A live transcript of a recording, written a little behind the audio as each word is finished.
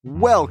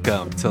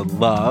Welcome to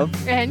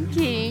Love and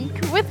Kink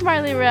with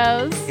Marley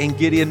Rose and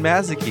Gideon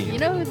Maziki. You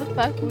know who the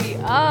fuck we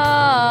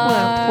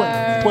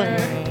are.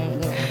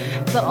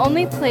 The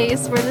only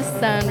place where the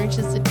sun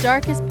reaches the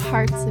darkest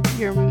parts of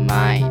your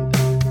mind.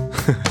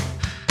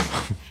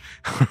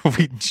 Are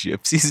we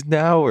gypsies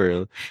now,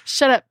 or?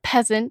 Shut up,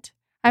 peasant.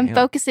 I'm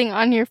focusing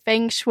on your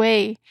feng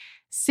shui.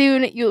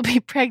 Soon you'll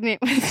be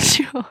pregnant with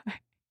joy.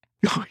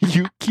 Are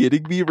you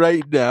kidding me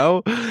right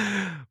now?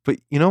 But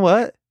you know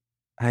what?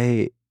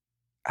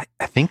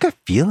 I think I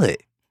feel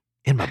it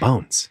in my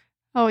bones.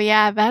 Oh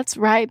yeah, that's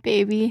right,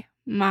 baby.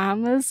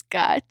 Mama's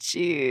got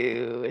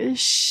you.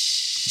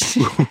 Shh.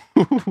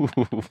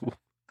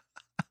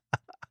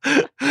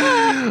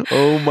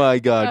 Oh my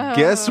God.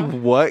 Guess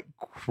what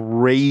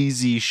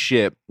crazy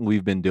shit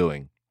we've been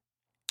doing?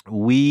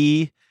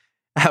 We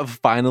have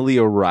finally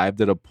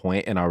arrived at a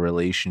point in our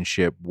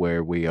relationship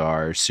where we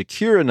are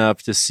secure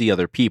enough to see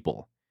other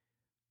people.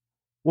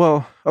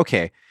 Well,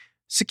 okay.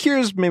 Secure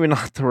is maybe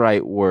not the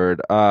right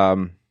word.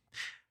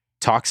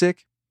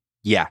 Toxic?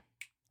 Yeah.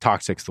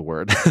 Toxic's the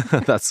word.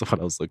 That's what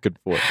I was looking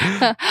for.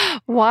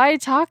 Why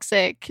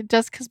toxic?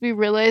 Just because we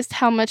realized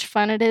how much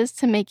fun it is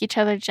to make each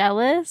other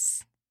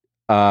jealous?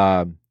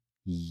 Yeah.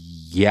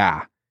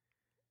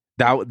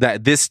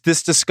 This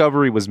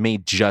discovery was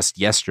made just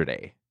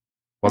yesterday.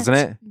 Wasn't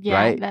it? Yeah,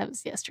 right? That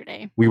was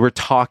yesterday. We were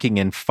talking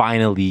and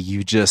finally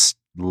you just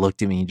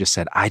looked at me and you just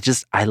said, I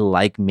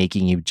like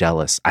making you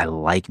jealous. I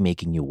like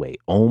making you wait.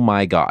 Oh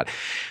my God.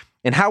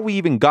 And how we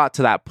even got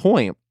to that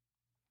point,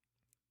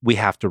 we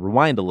have to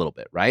rewind a little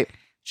bit, right?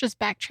 Just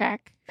backtrack.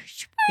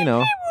 You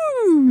know,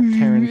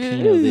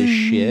 Tarantino this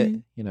shit,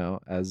 you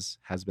know, as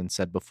has been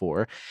said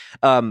before.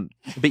 But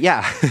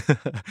yeah,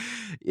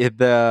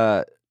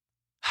 the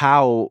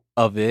how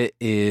of it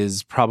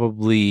is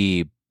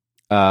probably,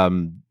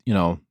 you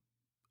know,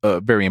 a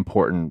very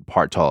important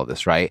part to all of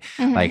this, right?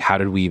 Mm-hmm. Like, how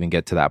did we even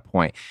get to that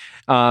point?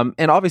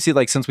 And obviously,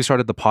 like, since we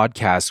started the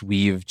podcast,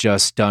 we've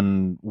just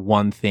done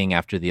one thing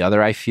after the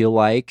other, I feel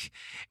like.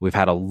 We've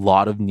had a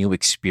lot of new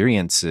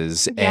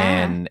experiences,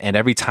 and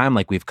every time,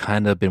 like, we've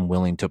kind of been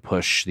willing to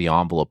push the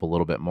envelope a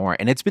little bit more.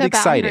 And it's been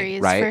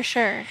exciting, right? For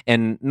sure.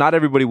 And not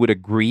everybody would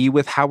agree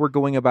with how we're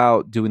going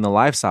about doing the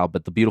lifestyle,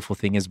 but the beautiful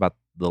thing is about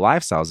the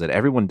lifestyle is that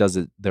everyone does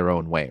it their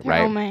own way,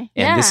 right? Own way.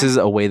 And this is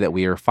a way that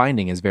we are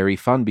finding is very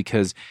fun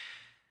because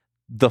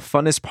the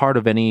funnest part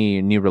of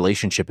any new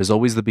relationship is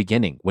always the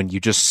beginning when you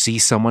just see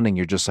someone and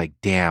you're just like,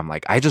 damn,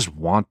 like I just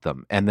want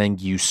them. And then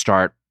you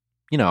start,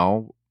 you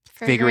know,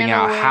 figuring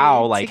out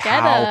how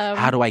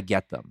do I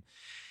get them?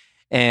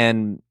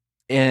 And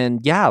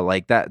yeah,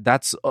 like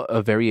that's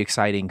a very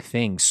exciting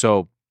thing.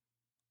 So,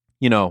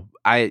 you know,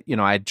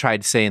 I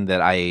tried saying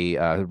that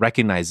I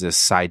recognize this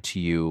side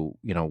to you,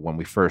 you know, when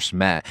we first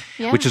met,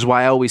 which is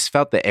why I always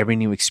felt that every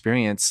new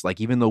experience,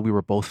 like even though we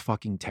were both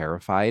fucking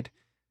terrified,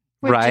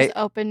 would right? just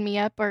open me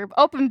up or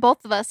open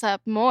both of us up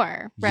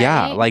more, right?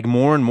 Yeah, like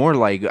more and more.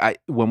 Like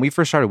when we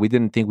first started, we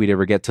didn't think we'd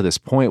ever get to this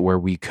point where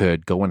we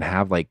could go and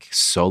have like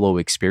solo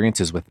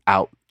experiences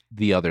without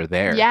the other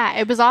there. Yeah,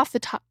 it was off the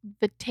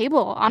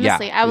table.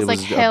 Honestly, I was like,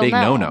 hell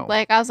no.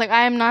 Like I was like,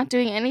 I am not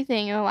doing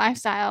anything in a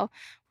lifestyle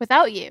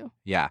without you.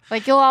 Yeah,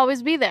 like you'll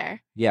always be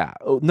there. Yeah,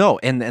 no,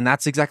 and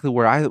that's exactly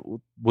where I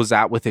was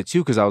at with it too,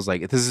 because I was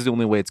like, this is the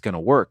only way it's gonna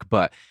work,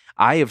 but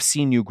I have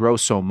seen you grow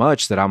so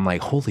much that I'm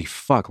like, holy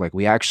fuck, like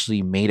we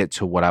actually made it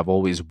to what I've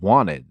always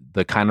wanted.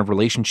 The kind of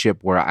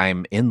relationship where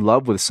I'm in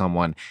love with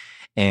someone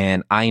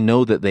and I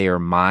know that they are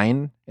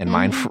mine and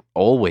mine for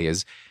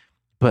always,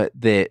 but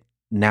that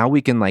now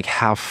we can like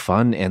have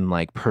fun and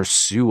like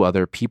pursue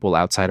other people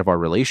outside of our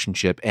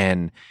relationship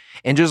and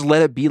just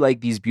let it be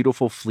like these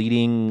beautiful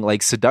fleeting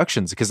like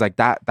seductions, because like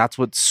that's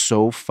what's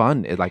so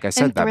fun. Like I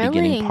said, that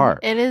beginning part.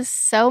 It is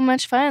so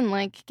much fun,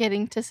 like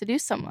getting to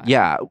seduce someone.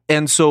 Yeah.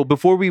 And so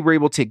before we were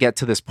able to get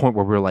to this point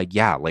where we we're like,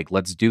 yeah, like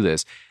let's do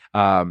this.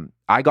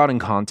 I got in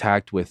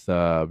contact with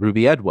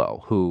Ruby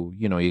Edwell, who,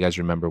 you know, you guys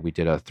remember we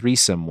did a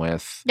threesome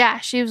with. Yeah,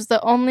 she was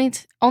the only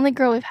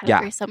girl we've had a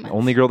threesome with.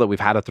 Only girl that we've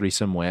had a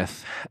threesome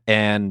with.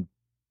 And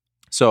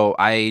so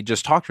I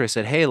just talked to her. I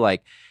said, hey,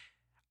 like,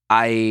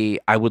 I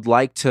would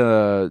like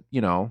to,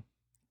 you know,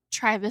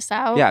 try this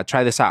out. Yeah,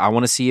 try this out. I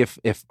want to see if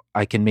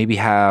I can maybe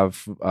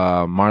have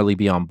Marley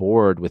be on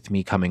board with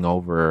me coming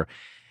over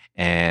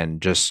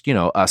and just, you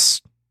know,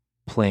 us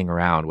playing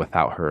around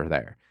without her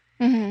there.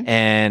 Mm-hmm.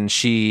 And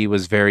she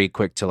was very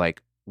quick to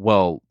like,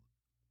 well,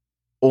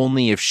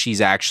 only if she's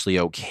actually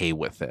okay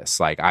with this.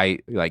 Like,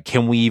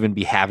 can we even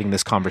be having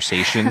this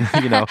conversation?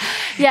 You know?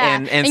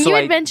 Yeah. And so you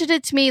had I mentioned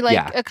it to me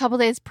like a couple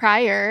days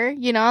prior.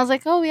 You know, I was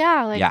like, oh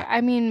yeah, like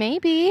I mean,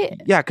 maybe.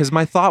 Yeah, because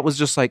my thought was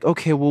just like,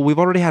 okay, well, we've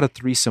already had a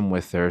threesome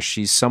with her.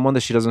 She's someone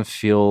that she doesn't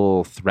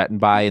feel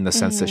threatened by in the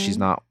sense that she's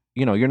not,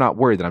 you know, you're not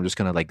worried that I'm just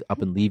gonna like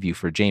up and leave you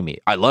for Jamie.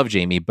 I love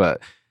Jamie,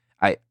 but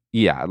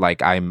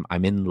like I'm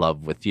in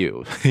love with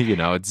you. You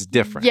know, it's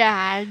different.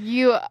 Yeah,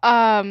 you're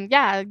not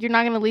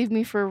gonna leave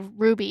me for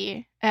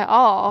Ruby at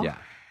all. Yeah.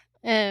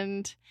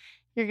 And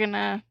you're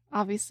gonna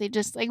obviously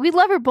just like we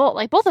love her both.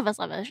 Like both of us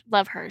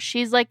love her.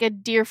 She's like a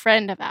dear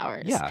friend of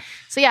ours. Yeah.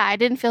 So yeah, I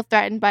didn't feel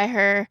threatened by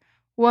her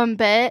one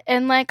bit,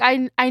 and like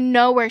I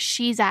know where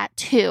she's at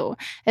too.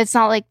 It's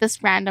not like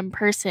this random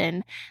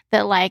person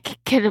that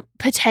like could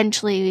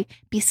potentially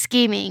be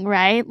scheming,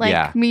 right?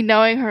 Like me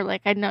knowing her,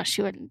 like I know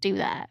she wouldn't do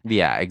that.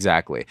 Yeah,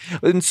 exactly.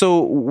 And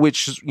so,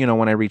 which, you know,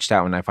 when I reached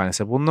out and I finally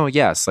said, well, no,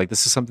 yes, like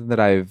this is something that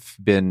I've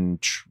been,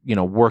 you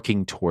know,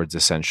 working towards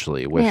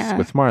essentially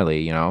with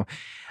Marley, you know.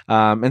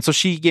 And so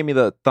she gave me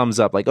the thumbs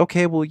up, like,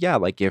 okay, well, yeah,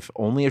 like if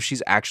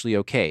she's actually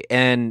okay.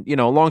 And, you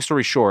know, long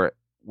story short,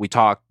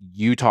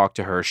 you talked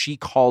to her, she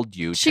called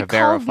you to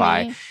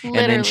verify, and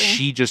then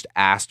she just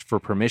asked for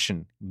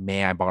permission.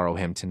 May I borrow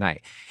him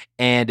tonight?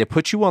 And it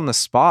put you on the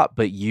spot,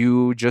 but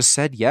you just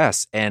said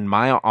yes. And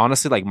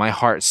honestly, like my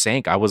heart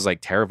sank. I was like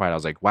terrified. I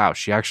was like, wow,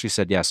 she actually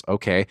said yes.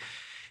 Okay,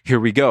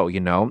 here we go, you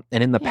know?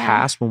 And in the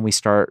past, when we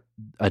start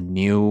a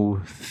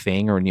new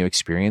thing or a new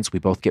experience, we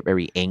both get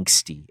very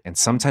angsty. And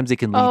sometimes it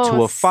can lead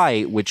to a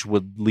fight, which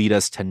would lead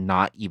us to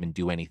not even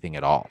do anything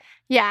at all.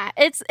 Yeah,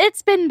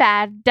 it's been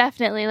bad,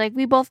 definitely. Like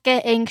we both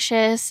get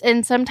anxious,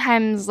 and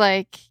sometimes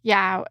like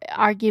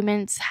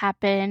arguments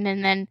happen,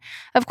 and then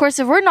of course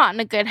if we're not in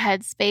a good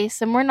headspace,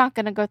 then we're not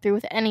going to go through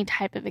with any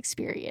type of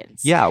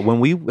experience. Yeah, when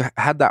we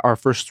had our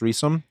first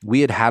threesome, we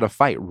had a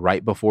fight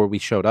right before we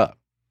showed up.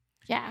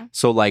 Yeah.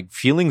 So like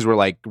feelings were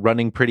like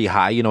running pretty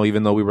high, you know,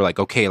 even though we were like,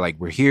 okay, like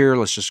we're here,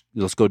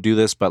 let's go do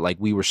this. But like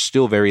we were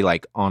still very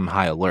like on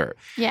high alert.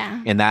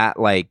 Yeah. And that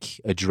like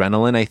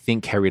adrenaline, I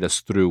think, carried us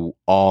through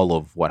all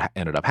of what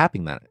ended up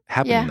happening that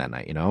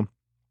night, you know?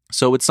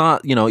 So it's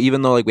not, you know,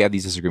 even though like we have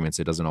these disagreements,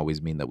 it doesn't always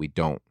mean that we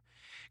don't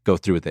go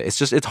through with it.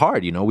 It's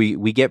hard, you know,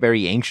 we get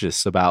very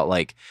anxious about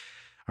like,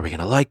 are we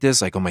going to like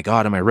this? Like, oh my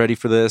God, am I ready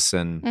for this?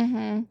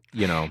 And,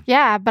 you know.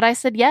 Yeah, but I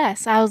said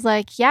yes. I was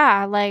like,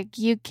 yeah, like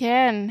you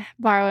can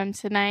borrow him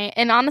tonight.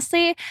 And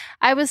honestly,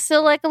 I was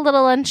still like a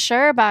little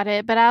unsure about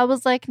it, but I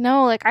was like,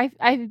 no, like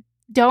I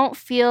don't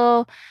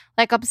feel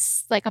like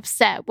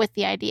upset with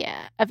the idea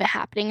of it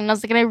happening. And I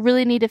was like, and I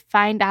really need to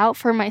find out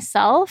for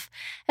myself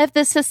if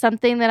this is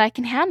something that I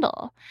can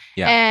handle.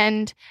 Yeah.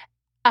 And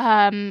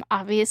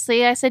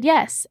obviously I said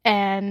yes.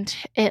 And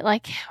it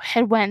like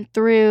had went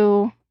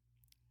through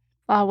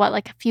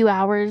like a few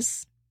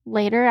hours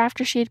later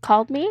after she had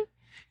called me.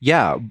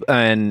 Yeah.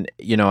 And,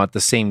 you know, at the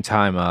same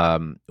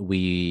time,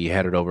 we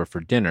headed over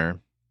for dinner.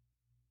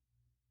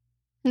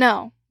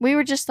 No, we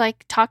were just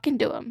like talking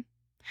to him.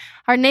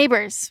 Our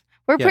neighbors.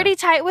 We're pretty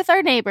tight with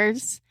our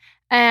neighbors.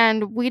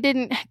 And we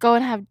didn't go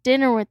and have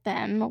dinner with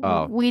them.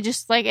 Oh. We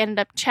just like ended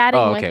up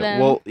chatting with them.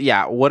 Well,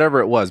 yeah,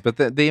 whatever it was. But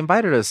they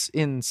invited us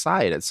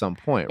inside at some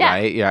point,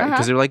 right? Yeah.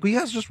 Because they were like, we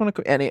guys just want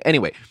to...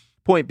 Anyway,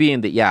 point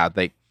being that,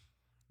 like,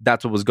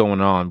 that's what was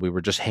going on. We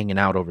were just hanging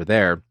out over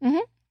there. Mm-hmm.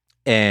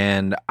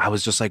 And I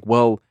was just like,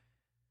 well,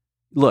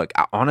 look,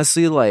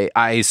 honestly, like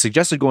I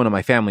suggested going to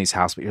my family's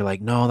house, but you're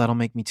like, no, that'll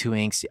make me too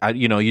angsty.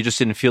 You just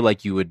didn't feel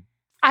like you would.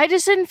 I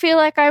just didn't feel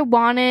like I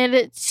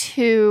wanted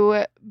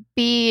to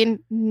be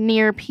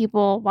near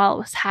people while it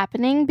was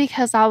happening,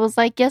 because I was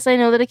like, yes, I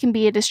know that it can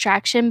be a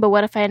distraction, but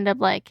what if I end up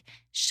like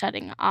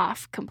shutting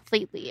off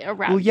completely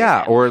around? Well,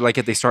 yeah, or like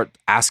if they start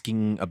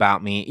asking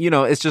about me, you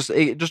know, it just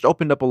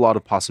opened up a lot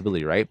of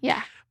possibility, right?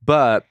 Yeah.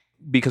 But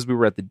because we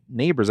were at the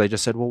neighbors, I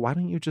just said, well, why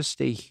don't you just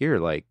stay here?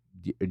 Like,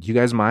 do you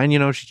guys mind? You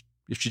know, if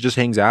she just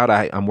hangs out,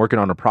 I'm working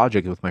on a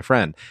project with my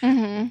friend.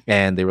 Mm-hmm.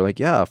 And they were like,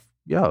 yeah,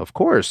 of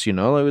course. You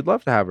know, I would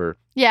love to have her.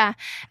 Yeah.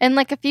 And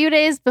like a few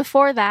days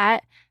before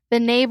that, the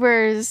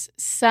neighbor's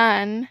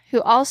son,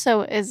 who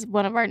also is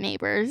one of our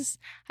neighbors,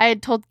 I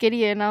had told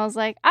Gideon, I was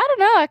like, I don't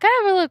know, I kind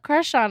of have a little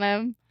crush on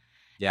him.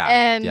 Yeah.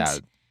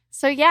 And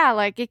so, yeah,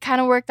 like it kind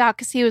of worked out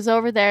because he was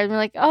over there. And we're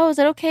like, oh, is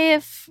it okay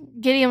if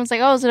Gideon was like,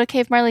 oh, is it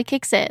okay if Marley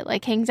kicks it?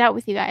 Like hangs out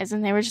with you guys.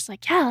 And they were just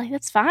like, yeah, like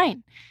that's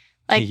fine.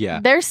 Like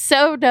they're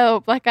so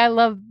dope. Like I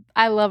love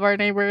our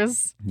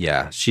neighbors.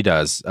 Yeah, she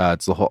does.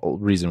 It's the whole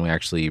reason we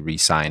actually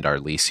re-signed our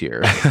lease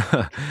here.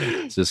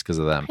 It's just because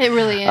of them. It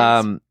really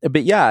is.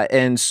 But yeah,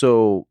 and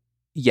so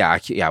we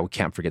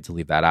can't forget to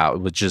leave that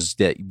out, which is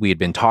that we had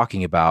been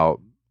talking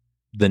about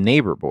the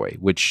neighbor boy,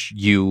 which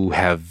you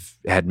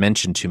had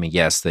mentioned to me,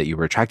 yes, that you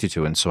were attracted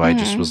to. And so I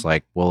just was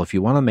like, well, if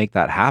you want to make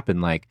that happen,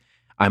 like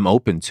I'm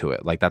open to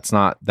it. Like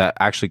that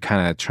actually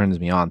kind of turns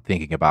me on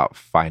thinking about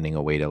finding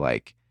a way to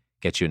like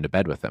get you into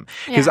bed with him.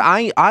 Because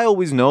I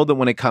always know that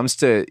when it comes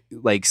to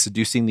like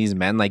seducing these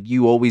men, like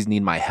you always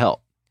need my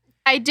help.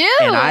 I do.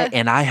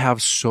 And I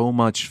have so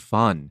much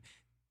fun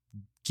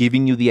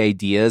giving you the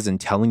ideas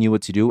and telling you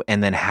what to do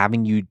and then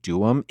having you do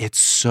them. It's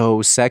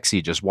so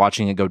sexy just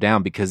watching it go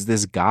down because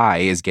this guy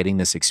is getting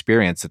this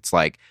experience. It's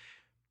like,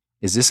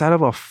 is this out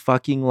of a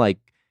fucking like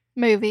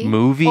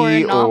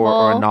movie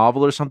or a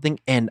novel or something?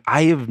 And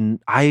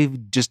I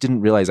just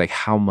didn't realize like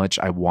how much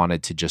I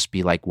wanted to just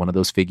be like one of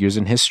those figures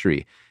in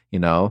history, you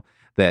know,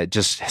 that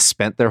just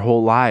spent their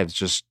whole lives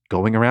just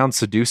going around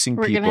seducing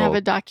people. We're going to have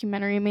a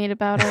documentary made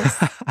about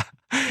us.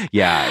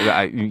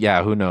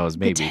 Yeah, who knows?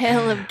 Maybe. The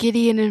tale of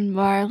Gideon and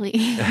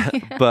Marley.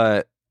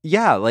 But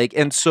yeah, like,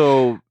 and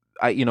so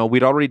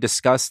we'd already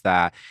discussed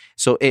that.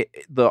 So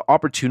the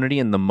opportunity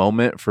in the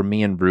moment for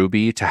me and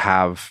Ruby to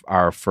have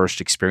our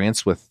first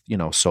experience with,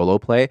 solo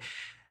play,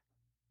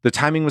 the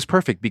timing was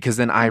perfect because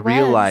then I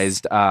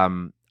realized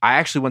I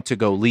actually went to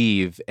go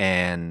leave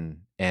and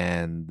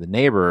the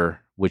neighbor,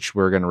 which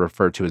we're going to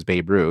refer to as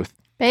Babe Ruth.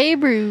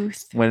 Babe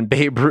Ruth. When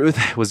Babe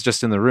Ruth was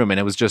just in the room and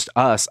it was just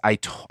us, I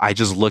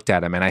just looked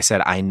at him and I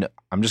said, I'm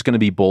just going to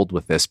be bold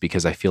with this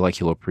because I feel like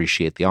he'll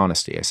appreciate the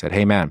honesty. I said,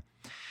 hey man,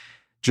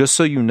 just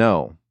so you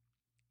know,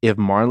 if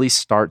Marley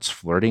starts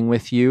flirting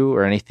with you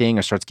or anything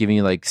or starts giving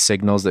you like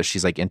signals that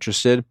she's like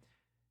interested,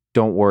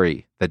 don't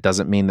worry. That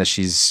doesn't mean that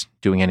she's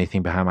doing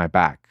anything behind my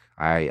back.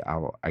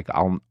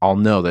 I'll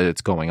know that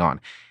it's going on.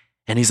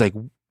 And he's like,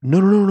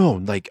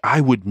 no. Like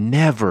I would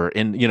never,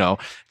 and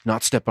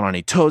not stepping on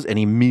any toes. And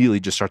he immediately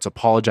just starts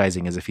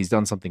apologizing as if he's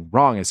done something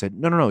wrong. I said,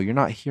 no, you're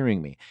not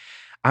hearing me.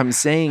 I'm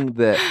saying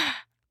that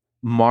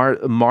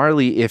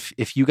Marley,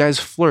 if you guys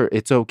flirt,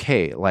 it's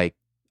okay. Like,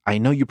 I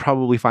know you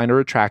probably find her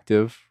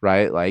attractive,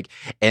 right? Like,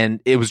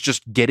 and it was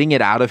just getting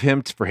it out of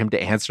him for him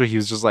to answer. He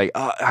was just like,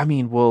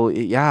 well,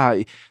 yeah.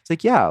 It's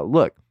like, yeah,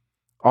 look,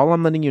 all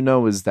I'm letting you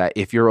know is that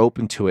if you're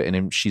open to it and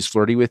if she's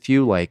flirty with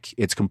you, like,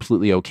 it's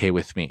completely okay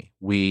with me.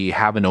 We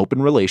have an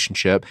open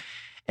relationship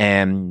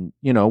and,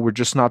 we're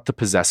just not the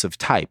possessive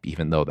type,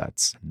 even though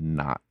that's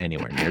not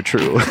anywhere near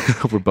true.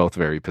 We're both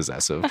very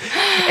possessive.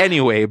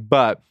 Anyway,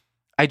 but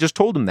I just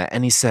told him that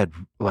and he said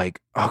like,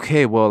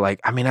 okay, well, like,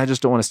 I mean, I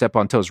just don't want to step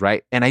on toes,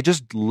 right? And I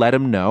just let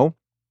him know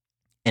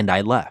and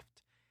I left.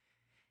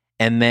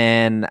 And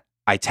then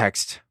I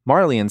text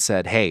Marley and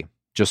said, hey,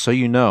 just so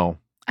you know,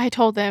 I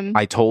told him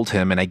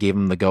and I gave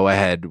him the go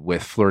ahead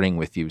with flirting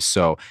with you.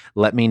 So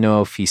let me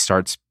know if he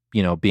starts,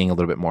 being a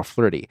little bit more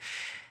flirty.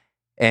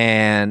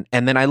 And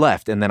then I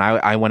left and then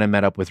I went and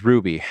met up with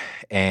Ruby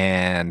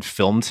and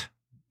filmed,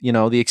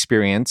 the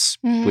experience,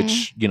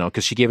 which,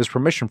 because she gave us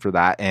permission for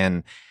that.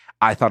 And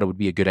I thought it would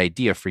be a good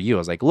idea for you. I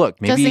was like,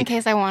 look, maybe... Just in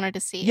case I wanted to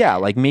see it. Yeah,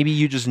 like maybe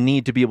you just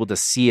need to be able to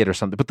see it or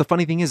something. But the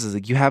funny thing is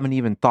like you haven't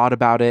even thought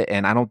about it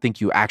and I don't think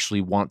you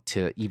actually want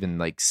to even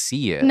like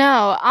see it.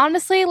 No,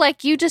 honestly,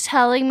 like you just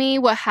telling me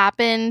what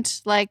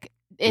happened like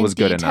in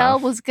detail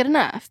was good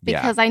enough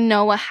because I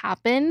know what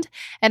happened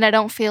and I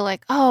don't feel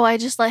like, oh, I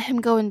just let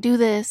him go and do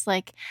this.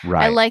 Like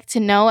I like to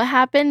know what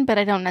happened, but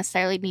I don't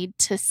necessarily need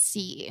to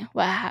see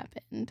what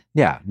happened.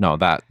 Yeah, no,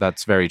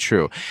 that's very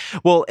true.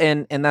 Well,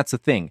 and that's the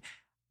thing.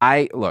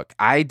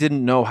 I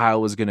didn't know how it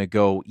was going to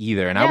go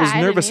either. And I was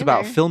nervous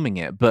about filming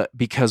it, but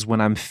because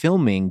when I'm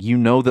filming,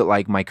 that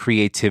like my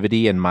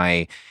creativity and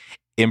my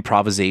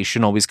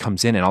improvisation always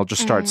comes in and I'll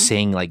just start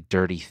saying like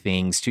dirty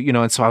things to,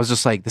 and so I was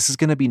just like, this is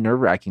going to be nerve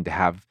wracking to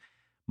have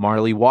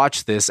Marley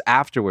watch this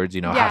afterwards,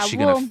 how's she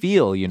going to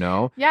feel,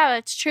 Yeah,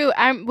 that's true.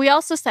 We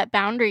also set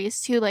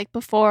boundaries too. Like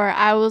before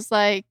I was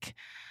like,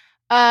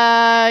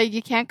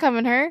 you can't come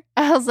in her.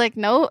 I was like,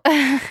 no.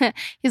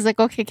 He's like,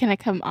 okay, can I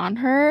come on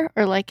her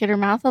or like in her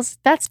mouth? I was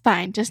like, that's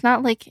fine. Just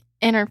not like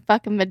in her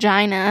fucking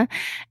vagina.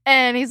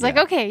 And he's like,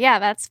 okay, yeah,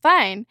 that's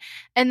fine.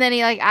 And then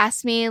he like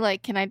asked me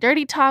like, can I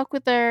dirty talk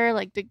with her?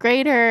 Like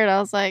degrade her? And I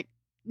was like,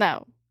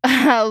 no.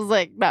 I was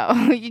like, no,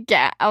 you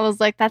can't. I was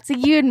like, that's a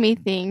you and me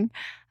thing.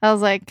 I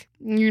was like,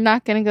 you're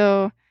not going to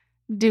go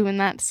doing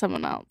that to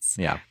someone else.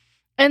 Yeah.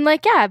 And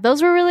like, yeah,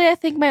 those were really, I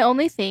think, my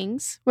only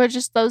things were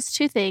just those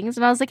two things.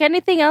 And I was like,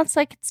 anything else,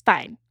 like, it's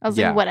fine. I was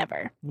like,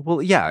 whatever.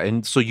 Well, yeah.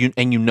 And so you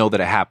know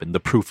that it happened. The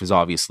proof is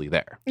obviously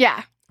there.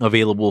 Yeah.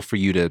 Available for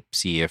you to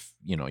see if,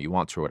 you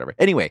want to or whatever.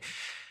 Anyway,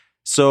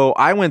 so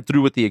I went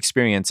through with the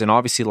experience and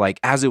obviously like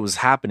as it was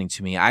happening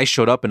to me, I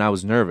showed up and I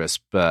was nervous,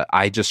 but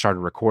I just started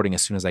recording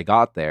as soon as I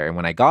got there. And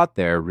when I got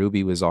there,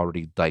 Ruby was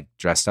already like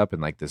dressed up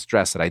in like this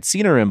dress that I'd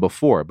seen her in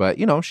before, but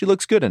she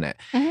looks good in it.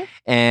 Mm-hmm.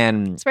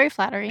 And it's very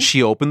flattering.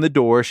 She opened the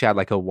door. She had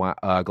like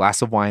a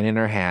glass of wine in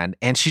her hand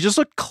and she just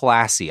looked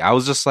classy. I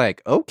was just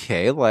like,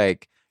 okay,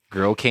 like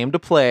girl came to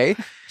play.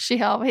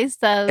 She always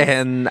does.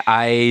 And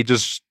I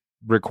just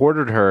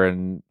recorded her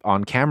and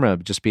on camera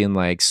just being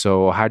like,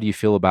 so how do you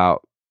feel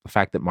about the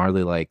fact that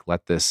Marley like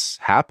let this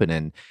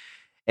happen?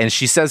 And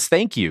she says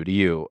thank you to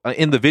you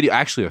in the video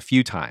actually a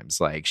few times.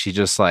 Like she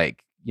just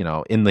like,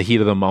 in the heat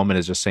of the moment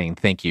is just saying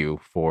thank you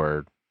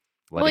for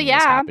letting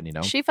this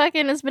happen, She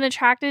fucking has been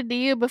attracted to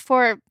you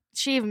before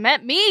she even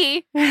met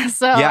me.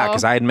 So yeah,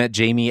 because I had met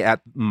Jamie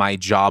at my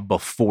job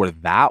before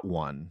that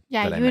one.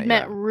 Yeah, you had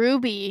met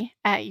Ruby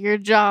at your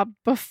job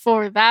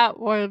before that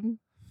one.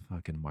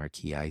 Fucking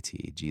Marquee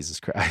IT, Jesus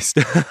Christ.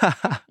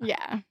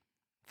 Yeah.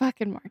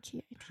 Fucking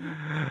Marquee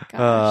IT.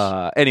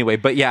 Gosh. Anyway,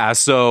 but yeah,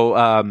 so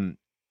I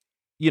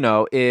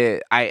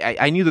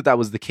knew that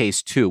was the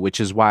case too, which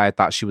is why I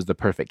thought she was the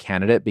perfect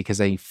candidate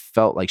because I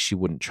felt like she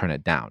wouldn't turn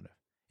it down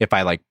if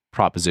I like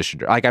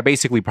propositioned her. Like I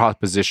basically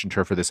propositioned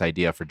her for this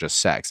idea for just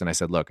sex, and I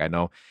said, "Look, I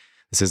know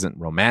this isn't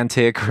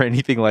romantic or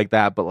anything like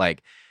that, but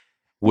like,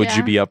 would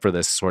you be up for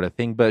this sort of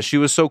thing?" But she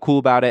was so cool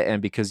about it,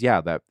 and because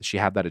that she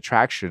had that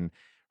attraction.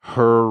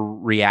 Her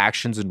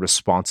reactions and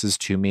responses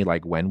to me,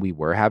 like when we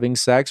were having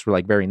sex, were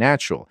like very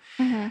natural.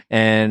 Mm-hmm.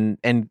 And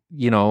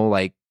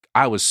like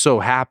I was so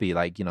happy,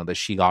 like, that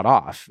she got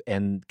off.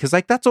 And because,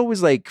 like, that's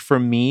always, like, for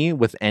me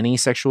with any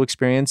sexual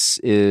experience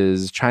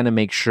is trying to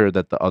make sure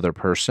that the other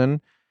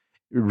person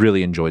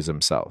really enjoys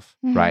themselves,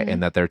 right? Mhm.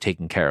 And that they're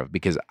taken care of.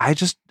 Because I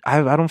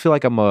don't feel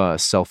like I'm a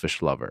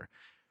selfish lover.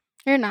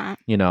 You're not.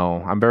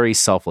 I'm very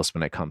selfless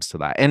when it comes to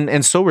that.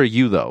 And so are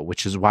you, though,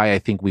 which is why I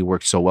think we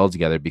work so well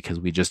together, because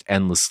we just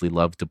endlessly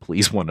love to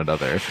please one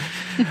another.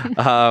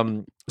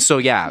 So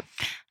yeah.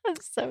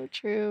 That's so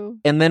true.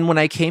 And then when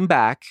I came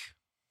back,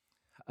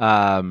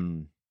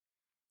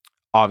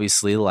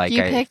 obviously, like,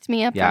 You picked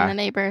me up yeah. from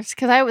the neighbors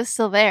because I was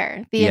still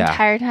there the Yeah.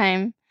 entire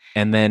time.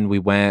 And then we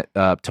went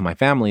up to my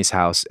family's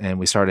house and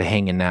we started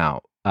hanging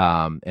out.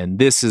 And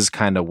this is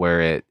kind of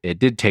where it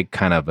did take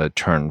kind of a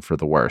turn for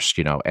the worst,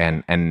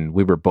 and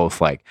we were both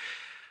like,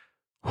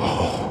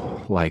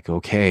 oh, like,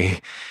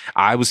 okay.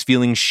 I was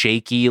feeling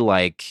shaky,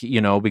 like,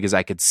 because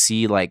I could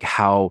see, like,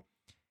 how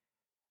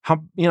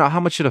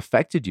much it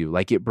affected you.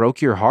 Like, it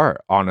broke your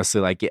heart,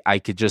 honestly. Like, I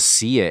could just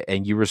see it.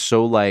 And you were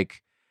so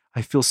like,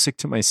 I feel sick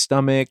to my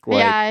stomach. Like,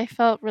 Yeah, I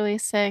felt really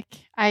sick.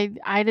 I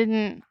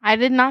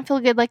did not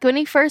feel good. Like, when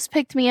he first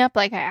picked me up,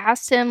 like, I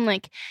asked him,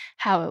 like,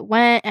 how it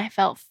went. I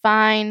felt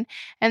fine.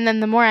 And then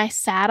the more I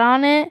sat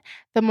on it,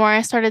 the more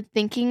I started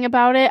thinking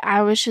about it.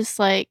 I was just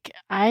like,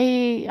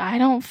 I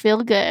don't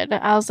feel good.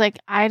 I was like,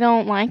 I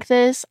don't like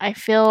this. I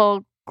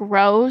feel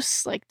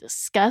gross, like,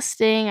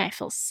 disgusting. I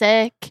feel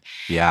sick.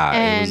 yeah,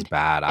 it was And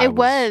bad.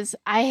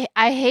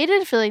 I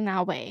hated feeling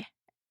that way.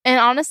 And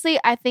honestly,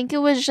 I think it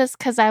was just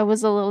because I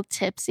was a little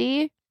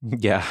tipsy.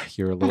 Yeah,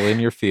 you're a little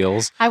in your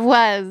feels. I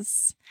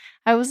was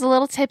a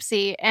little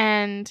tipsy,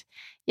 and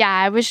yeah,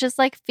 I was just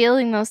like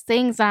feeling those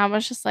things, and I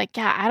was just like,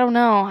 yeah, I don't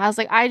know. I was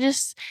like,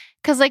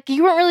 because like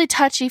you weren't really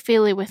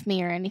touchy-feely with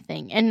me or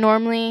anything, and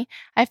normally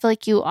I feel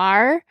like you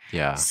are.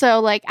 Yeah. So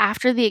like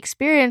after the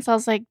experience, I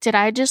was like, did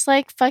I just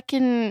like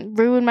fucking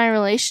ruin my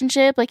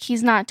relationship? Like,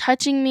 he's not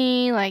touching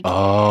me, like,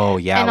 Oh,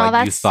 yeah, and all like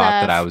that you thought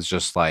that I stuff. was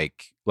just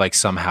like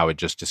somehow it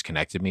just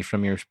disconnected me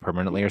from you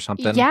permanently or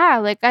something. Yeah,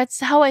 like that's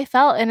how I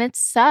felt, and it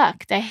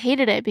sucked. I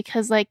hated it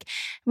because like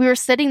we were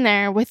sitting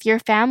there with your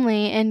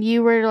family and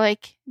you were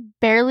like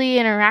barely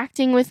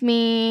interacting with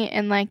me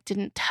and like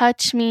didn't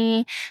touch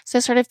me. So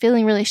I started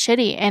feeling really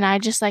shitty, and I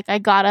just like I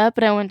got up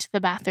and I went to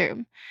the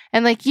bathroom.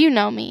 And like you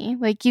know me,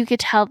 like you could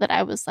tell that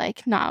I was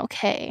like not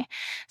okay.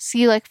 So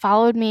you like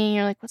followed me and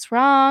you're like, "What's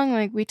wrong?"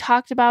 Like we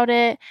talked about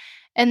it.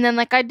 And then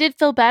like I did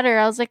feel better.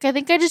 I was like, I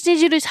think I just need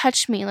you to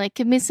touch me, like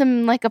give me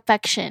some like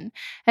affection.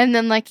 And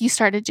then like you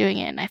started doing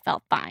it and I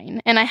felt fine.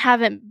 And I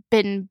haven't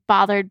been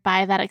bothered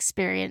by that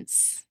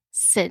experience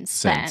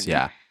since then.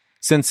 Yeah.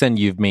 Since then,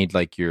 you've made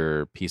like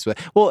your peace with.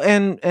 Well,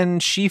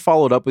 and she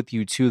followed up with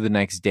you too the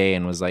next day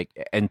and was like,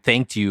 and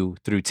thanked you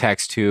through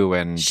text too.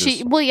 And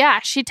She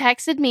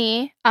texted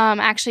me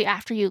actually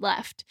after you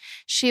left.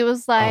 She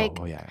was like,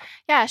 oh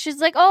yeah,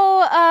 she's like,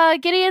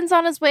 Gideon's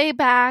on his way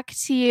back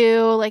to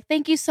you. Like,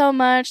 thank you so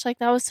much. Like,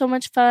 that was so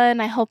much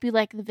fun. I hope you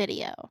like the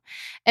video.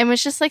 And it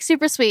was just like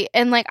super sweet.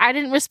 And like, I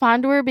didn't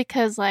respond to her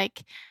because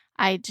like,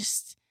 I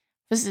just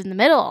was in the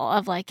middle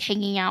of like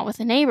hanging out with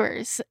the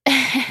neighbors.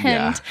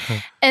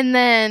 And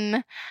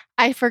then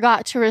I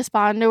forgot to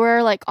respond to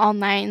her like all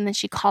night. And then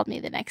she called me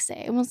the next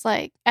day and was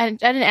like, I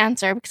didn't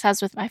answer because I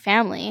was with my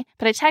family,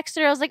 but I texted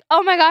her. I was like,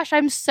 oh my gosh,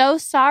 I'm so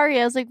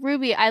sorry. I was like,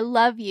 Ruby, I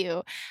love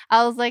you.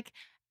 I was like,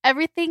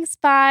 everything's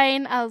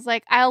fine. I was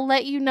like, I'll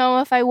let you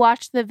know if I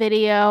watch the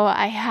video.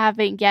 I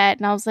haven't yet.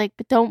 And I was like,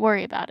 but don't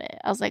worry about it.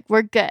 I was like,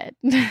 we're good.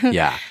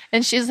 Yeah.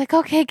 And she was like,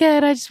 okay,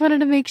 good. I just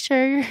wanted to make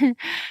sure.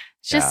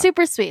 She's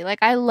super sweet. Like,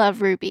 I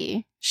love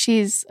Ruby.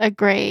 She's a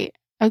great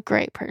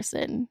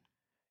person.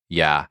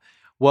 Yeah.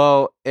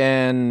 Well,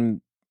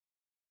 and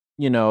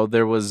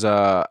there was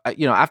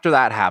after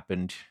that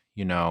happened,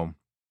 you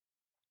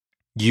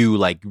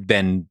like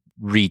then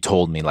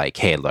retold me like,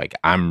 hey, like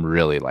I'm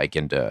really like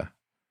into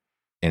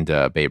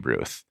Babe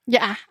Ruth.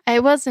 Yeah, I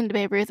was into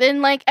Babe Ruth.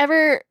 And like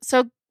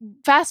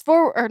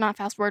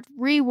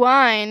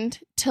rewind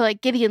to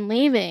like Gideon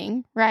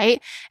leaving,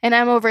 right? And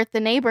I'm over at the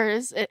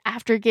neighbors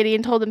after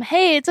Gideon told him,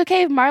 hey, it's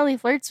okay if Marley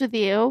flirts with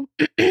you.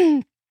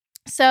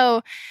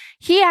 So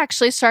he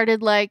actually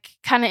started like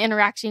kind of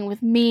interacting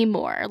with me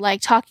more,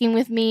 like talking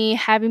with me,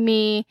 having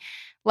me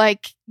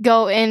like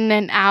go in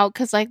and out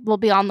because like we'll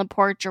be on the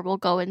porch or we'll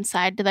go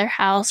inside to their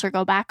house or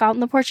go back out on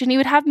the porch, and he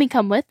would have me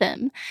come with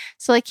him.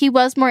 So like he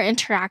was more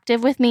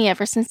interactive with me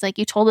ever since like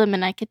you told him,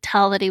 and I could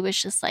tell that he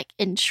was just like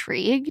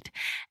intrigued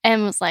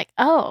and was like,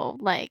 oh,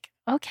 like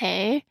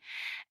okay.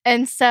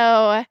 And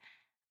so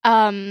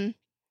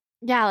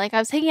yeah, like I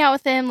was hanging out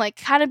with him, like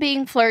kind of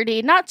being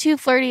flirty, not too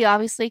flirty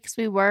obviously because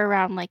we were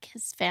around like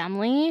his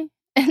family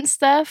and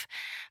stuff,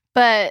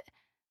 but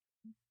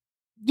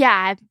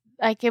yeah,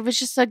 like it was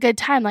just a good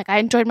time. Like I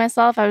enjoyed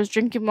myself. I was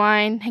drinking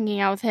wine,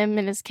 hanging out with him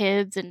and his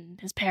kids and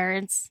his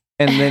parents.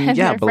 And then and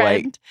yeah, their but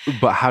friend.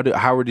 but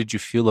how did you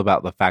feel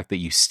about the fact that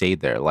you stayed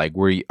there? Like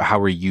how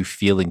were you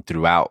feeling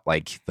throughout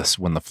like this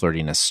when the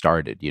flirtiness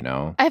started,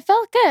 I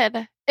felt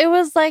good. It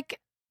was like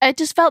it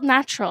just felt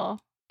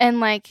natural, and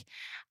like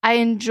I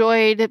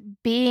enjoyed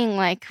being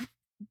like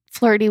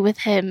flirty with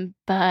him,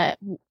 but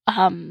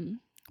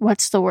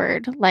what's the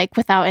word? Like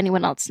without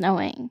anyone else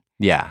knowing.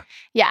 Yeah.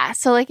 Yeah.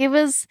 So like it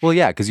was. Well,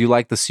 yeah, because you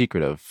like the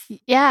secretive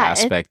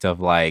aspect of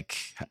like,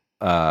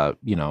 a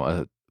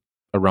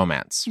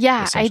romance.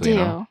 Yeah, I do. You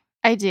know?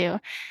 I do.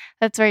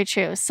 That's very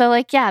true. So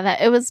like, yeah,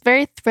 that it was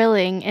very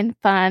thrilling and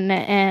fun,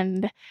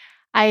 and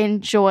I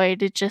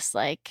enjoyed just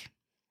like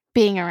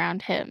being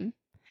around him.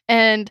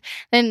 And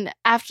then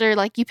after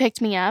like you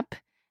picked me up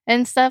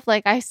and stuff,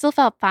 like I still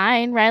felt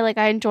fine, right? Like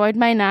I enjoyed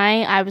my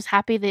night. I was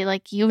happy that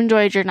like you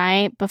enjoyed your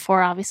night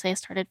before obviously I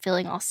started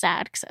feeling all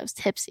sad because I was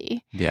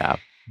tipsy. Yeah.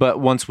 But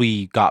once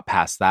we got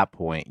past that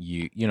point,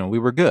 we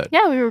were good.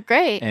 Yeah, we were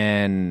great.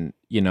 And,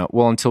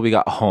 until we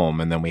got home,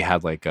 and then we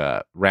had like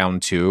a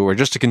round 2 or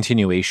just a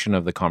continuation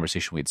of the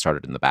conversation we'd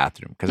started in the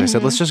bathroom. Because I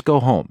said, let's just go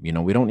home.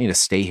 We don't need to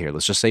stay here.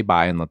 Let's just say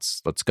bye and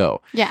let's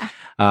go. Yeah.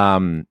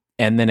 And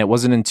then it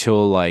wasn't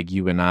until like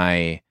you and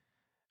I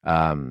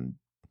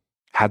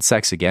had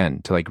sex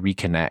again to like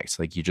reconnect.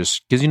 Like you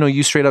just, because,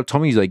 you straight up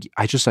told me like,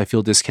 I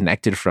feel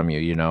disconnected from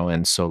you,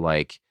 And so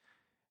like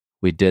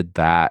we did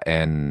that,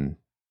 and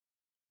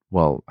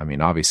well, I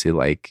mean, obviously,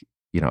 like,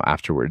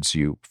 afterwards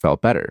you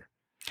felt better.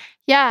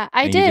 Yeah,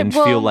 I did. You didn't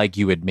feel like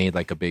you had made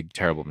like a big,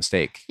 terrible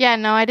mistake. Yeah,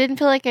 no, I didn't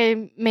feel like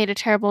I made a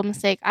terrible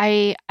mistake.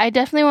 I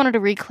definitely wanted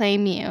to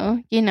reclaim you,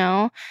 I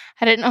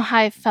didn't know how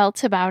I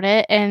felt about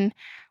it, and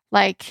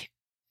like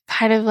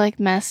kind of like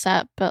messed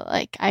up, but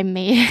like I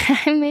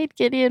made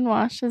Gideon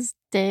wash his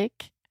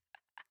dick.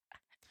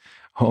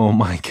 Oh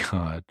my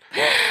God.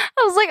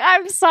 I was like,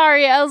 I'm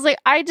sorry. I was like,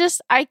 I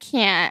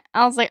can't.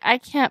 I was like, I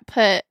can't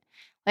put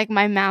like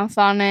my mouth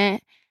on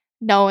it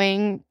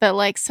knowing that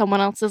like someone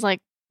else's like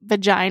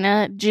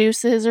vagina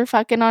juices are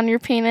fucking on your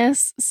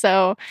penis.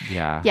 So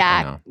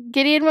yeah,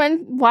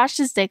 Gideon washed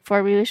his dick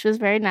for me, which was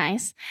very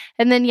nice.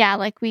 And then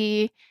like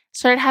we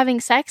started having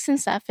sex and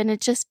stuff, and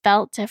it just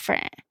felt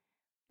different.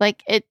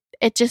 Like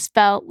it just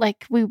felt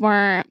like we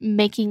weren't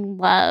making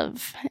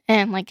love,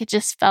 and like it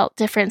just felt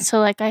different. So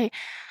like I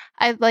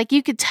like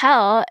you could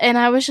tell, and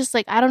I was just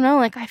like, I don't know,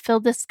 like I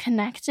feel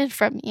disconnected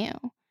from you.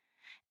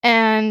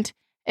 And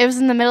it was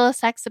in the middle of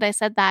sex that I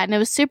said that, and it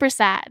was super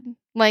sad.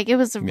 Like, it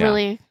was a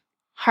really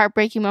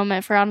heartbreaking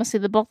moment for, honestly,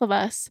 the both of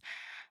us.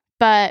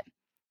 But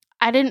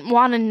I didn't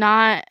want to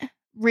not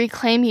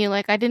reclaim you.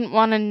 Like, I didn't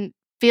want to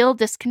feel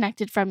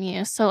disconnected from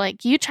you. So,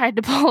 like, you tried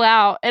to pull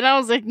out, and I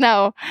was like,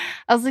 no.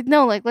 I was like,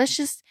 no, like, let's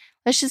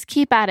just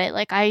keep at it.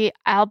 Like,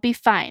 I'll be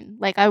fine.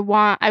 Like, I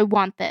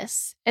want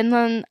this. And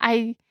then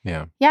I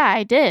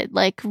did.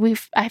 Like,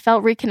 I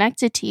felt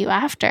reconnected to you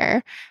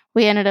after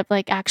we ended up,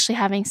 like, actually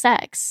having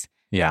sex.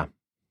 Yeah.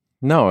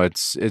 No,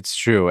 it's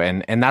true.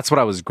 And that's what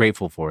I was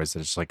grateful for, is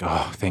that it's like,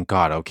 oh, thank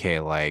God. Okay.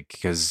 Like,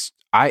 because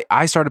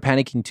I started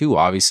panicking too.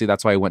 Obviously,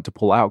 that's why I went to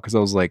pull out, because I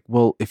was like,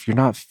 well, if you're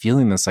not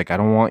feeling this, like, I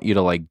don't want you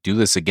to like do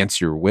this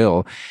against your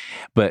will.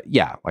 But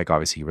yeah, like,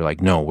 obviously you were like,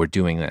 no, we're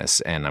doing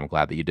this. And I'm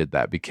glad that you did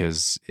that,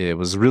 because it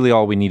was really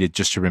all we needed,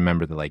 just to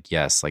remember that, like,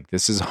 yes, like,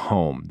 this is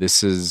home.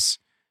 This is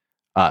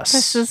us.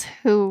 This is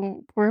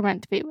who we're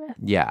meant to be with.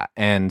 Yeah.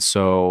 And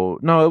so,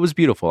 no, it was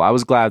beautiful. I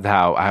was glad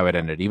how it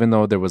ended, even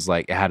though there was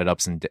like, it had its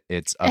ups and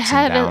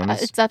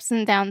downs. Its ups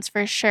and downs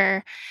for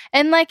sure.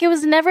 And like, it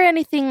was never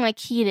anything like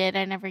heated.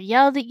 I never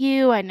yelled at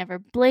you. I never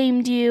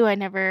blamed you. I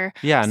never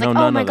was like,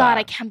 oh my God,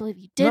 I can't believe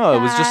you did that. No,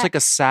 it was just like a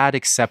sad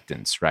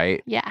acceptance,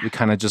 right? Yeah. We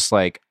kind of just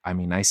like, I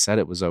mean, I said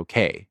it was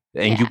okay.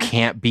 And you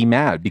can't be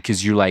mad,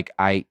 because you're like,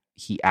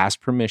 he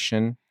asked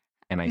permission,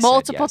 and I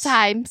multiple said yes.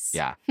 times.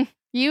 Yeah.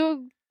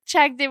 You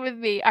checked in with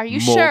me. Are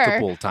you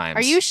multiple times.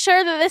 Are you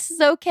sure that this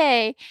is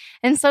okay?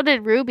 And so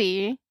did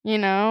Ruby,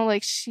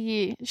 like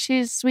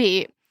she's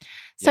sweet.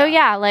 So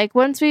yeah, like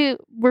once we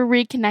were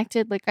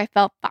reconnected, like I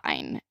felt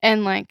fine.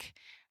 And like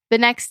the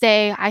next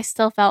day I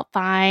still felt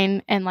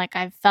fine, and like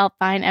I've felt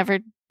fine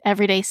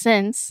every day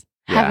since.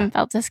 Haven't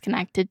felt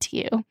disconnected to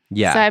you.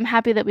 Yeah. So I'm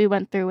happy that we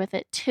went through with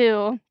it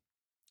too.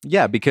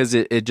 Yeah, because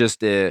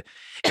it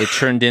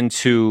turned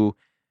into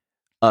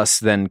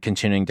us then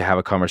continuing to have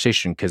a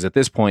conversation, because at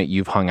this point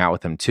you've hung out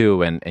with him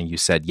too, and you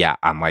said, yeah,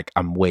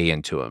 I'm way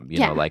into him,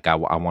 know, like I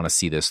want to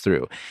see this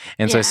through.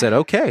 And so I said,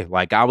 okay,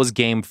 like I was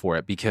game for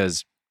it,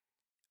 because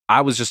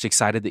I was just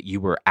excited that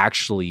you were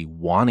actually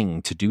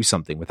wanting to do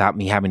something without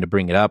me having to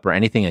bring it up or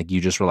anything. Like,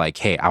 you just were like,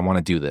 hey, I want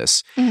to do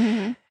this.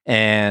 Mm-hmm.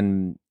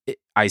 And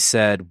I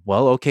said,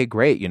 well, okay,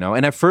 great,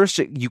 and at first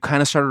you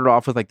kind of started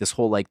off with like this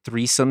whole like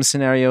threesome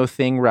scenario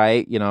thing,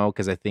 right?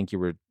 Because I think you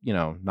were,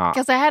 not,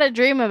 because I had a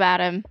dream about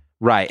him.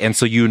 Right. And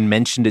so you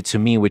mentioned it to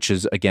me, which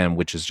is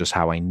just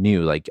how I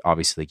knew, like,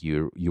 obviously, like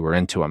you were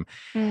into him.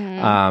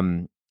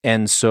 Mm-hmm.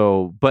 And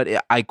so,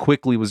 but I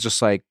quickly was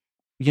just like,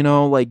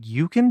 like,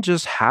 you can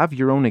just have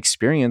your own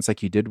experience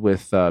like you did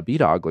with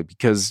B-Dog, like,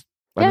 because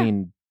I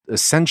mean,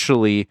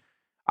 essentially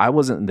I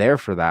wasn't there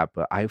for that,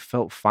 but I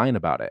felt fine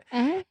about it.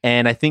 Mm-hmm.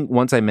 And I think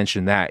once I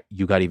mentioned that,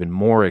 you got even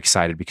more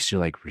excited, because you're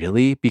like,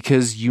 really?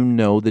 Because you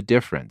know the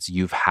difference.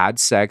 You've had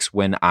sex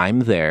when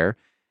I'm there,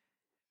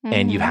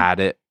 and you've had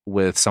it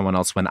with someone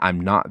else when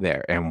I'm not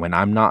there. And when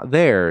I'm not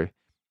there,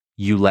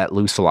 you let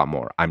loose a lot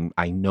more.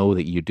 I know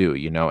that you do,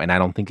 and I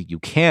don't think that you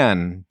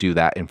can do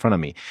that in front of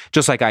me,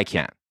 just like I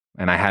can't.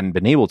 And I hadn't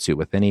been able to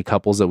with any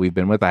couples that we've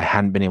been with. I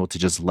hadn't been able to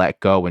just let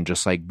go and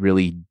just like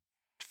really,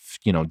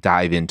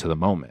 dive into the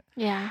moment.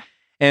 Yeah.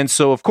 And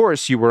so, of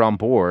course, you were on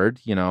board,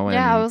 And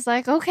yeah, I was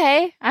like,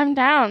 okay, I'm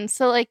down.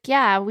 So like,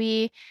 yeah,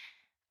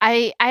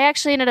 I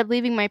actually ended up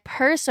leaving my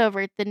purse over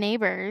at the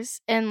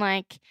neighbors, and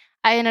like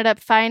I ended up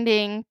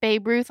finding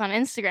Babe Ruth on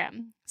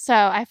Instagram. So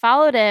I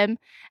followed him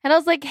and I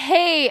was like,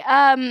 hey,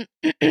 I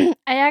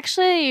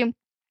actually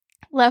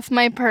left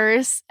my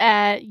purse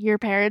at your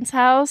parents'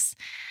 house.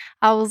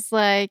 I was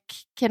like,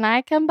 can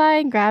I come by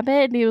and grab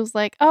it? And he was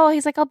like,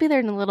 he's like, I'll be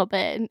there in a little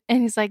bit.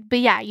 And he's like, but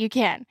yeah, you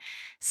can.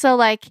 So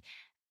like,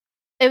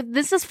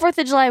 this is 4th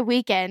of July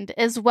weekend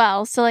as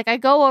well. So like I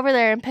go over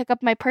there and pick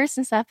up my purse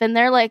and stuff, and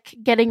they're like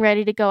getting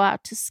ready to go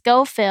out to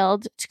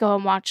Schofield to go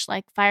and watch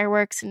like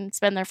fireworks and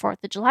spend their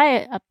 4th of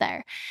July up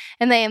there.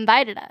 And they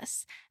invited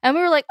us. And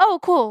we were like, oh,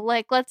 cool.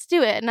 Like, let's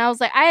do it. And I was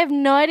like, I have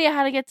no idea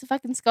how to get to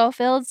fucking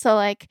Schofield. So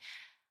like,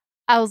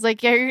 I was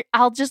like,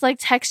 I'll just like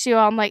text you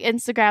on like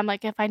Instagram,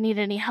 like if I need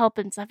any help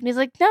and stuff. And he's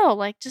like, no,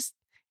 like just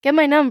get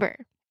my number.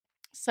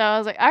 So I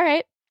was like, all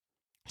right.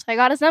 So I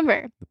got his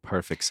number. The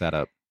perfect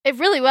setup. It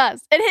really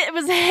was. And it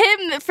was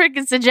him that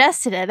freaking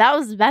suggested it. That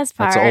was the best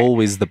part. That's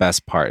always the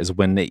best part, is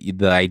when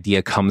the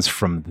idea comes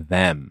from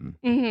them.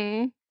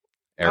 Mm-hmm.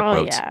 Air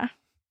quotes. Yeah.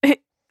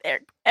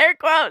 air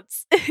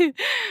quotes.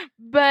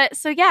 But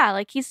so yeah,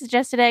 like he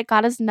suggested it,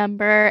 got his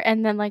number,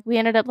 and then like we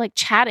ended up like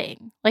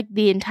chatting like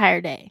the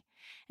entire day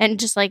and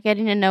just like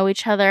getting to know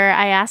each other.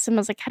 I asked him, I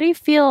was like, how do you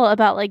feel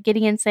about like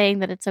getting in saying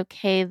that it's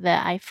okay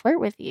that I flirt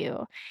with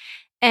you?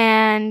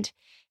 And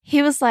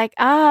he was like,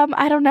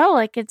 I don't know,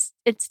 like it's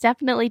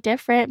definitely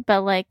different,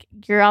 but like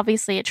you're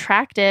obviously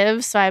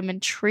attractive, so I'm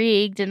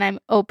intrigued and I'm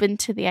open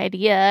to the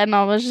idea. And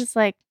I was just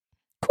like,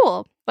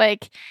 cool.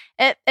 Like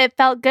it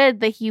felt good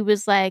that he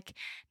was like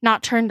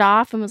not turned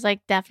off and was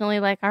like definitely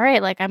like, all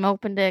right, like I'm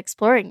open to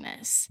exploring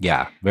this.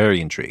 Yeah, very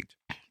intrigued.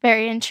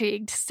 Very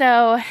intrigued.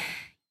 So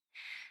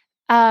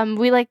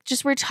we like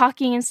just were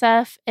talking and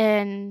stuff,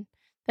 and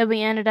then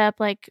we ended up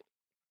like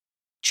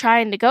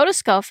trying to go to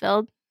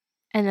Schofield.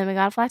 And then we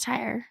got a flat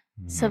tire.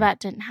 So that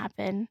didn't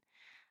happen.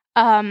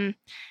 And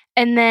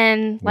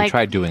then we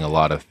tried doing a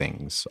lot of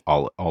things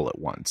all at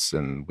once,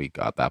 and we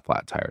got that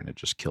flat tire, and it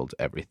just killed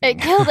everything.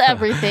 It killed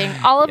everything.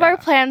 All of our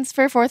plans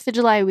for 4th of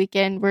July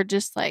weekend were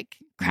just like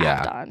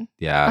crapped on.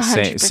 Yeah.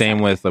 Same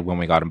with like, when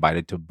we got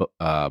invited to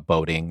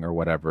boating or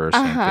whatever.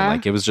 Same thing.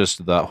 Like it was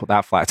just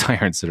that flat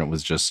tire incident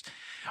was just,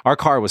 our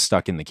car was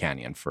stuck in the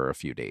canyon for a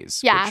few days.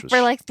 Yeah, was,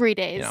 for like 3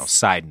 days.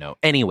 Side note.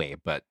 Anyway,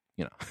 but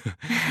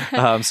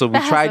so we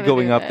tried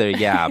going up there,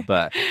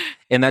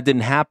 and that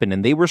didn't happen.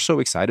 And they were so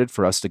excited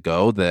for us to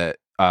go that,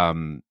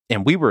 and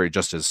we were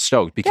just as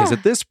stoked because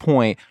at this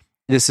point,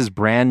 this is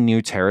brand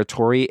new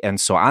territory.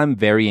 And so I'm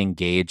very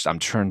engaged. I'm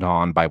turned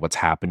on by what's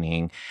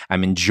happening.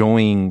 I'm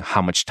enjoying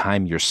how much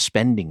time you're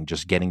spending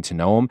just getting to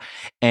know them.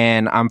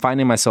 And I'm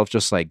finding myself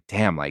just like,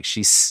 damn, like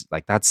she's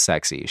like, that's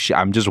sexy.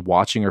 I'm just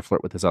watching her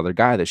flirt with this other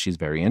guy that she's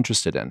very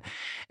interested in.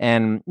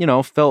 And,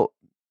 felt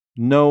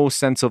no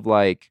sense of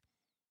like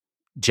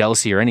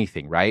jealousy or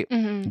anything, right?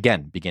 Mm-hmm.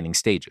 Again, beginning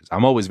stages.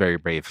 I'm always very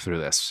brave through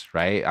this,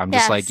 right? I'm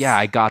just like, yeah,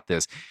 I got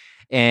this.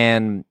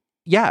 And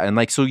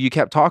like, so you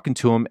kept talking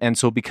to him. And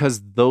so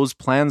because those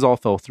plans all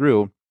fell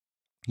through,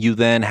 you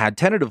then had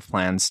tentative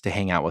plans to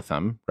hang out with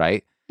him,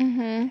 right?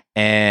 Mm-hmm.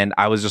 And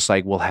I was just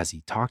like, well, has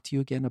he talked to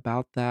you again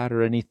about that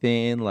or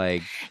anything?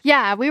 Like,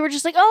 yeah, we were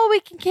just like, oh, we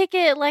can kick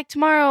it like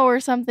tomorrow or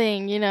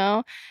something,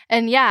 And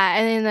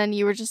and then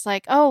you were just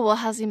like, oh, well,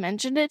 has he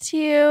mentioned it to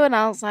you? And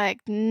I was like,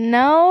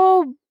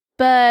 no,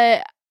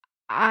 but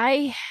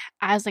I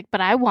was like, but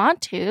I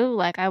want to,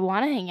 like, I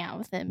want to hang out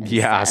with him.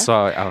 Yeah,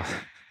 so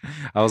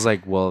I was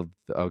like, well,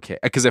 okay.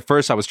 Because at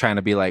first I was trying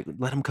to be like,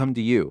 let him come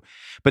to you.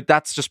 But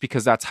that's just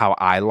because that's how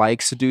I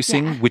like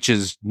seducing, which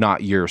is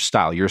not your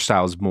style. Your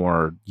style is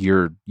more,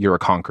 you're a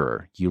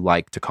conqueror. You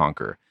like to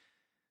conquer.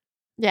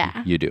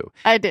 Yeah. You do.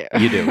 I do.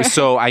 You do.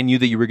 So I knew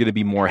that you were going to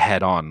be more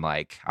head on.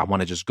 Like, I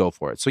want to just go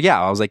for it. So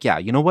yeah, I was like, yeah,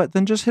 you know what?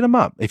 Then just hit him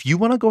up. If you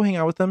want to go hang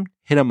out with him,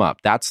 hit him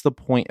up. That's the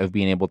point of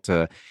being able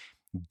to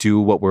do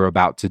what we're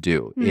about to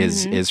do,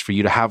 is for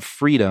you to have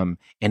freedom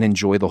and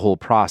enjoy the whole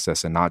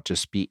process and not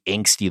just be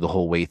angsty the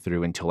whole way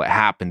through until it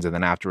happens. And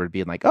then afterward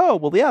being like, oh,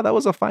 well, yeah, that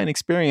was a fine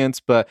experience,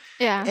 but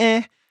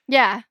yeah,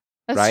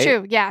 that's right?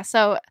 true. Yeah.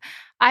 So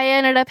I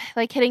ended up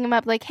like hitting him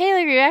up like, hey,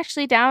 like, are you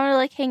actually down to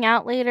like hang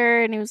out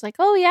later? And he was like,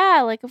 oh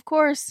yeah, like of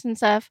course and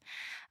stuff.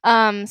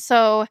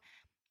 So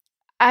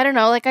I don't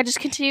know, like I just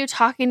continued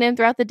talking to him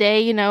throughout the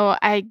day.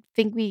 I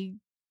think we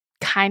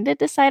kind of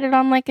decided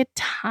on like a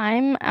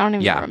time. I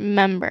don't even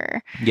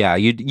remember. Yeah,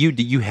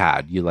 you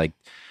had like,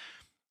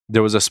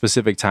 there was a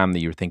specific time that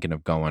you were thinking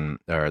of going,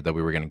 or that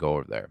we were going to go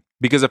over there.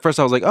 Because at first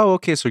I was like, oh,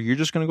 okay, so you're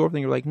just going to go over there?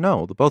 And you're like,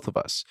 no, the both of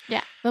us.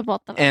 Yeah, the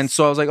both of us. And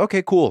so I was like,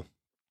 okay, cool.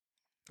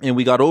 And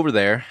we got over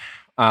there,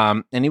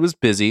 and he was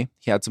busy.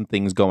 He had some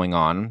things going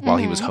on while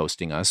he was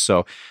hosting us.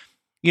 So,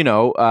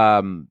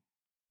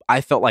 I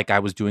I felt like I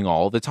was doing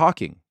all the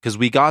talking because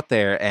we got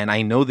there and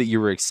I know that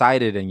you were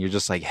excited and you're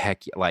just like,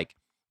 heck, like,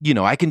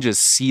 I can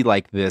just see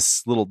like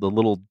this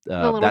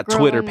that girl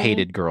Twitter in me.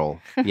 pated girl.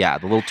 Yeah,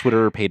 the little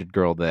Twitter pated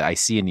girl that I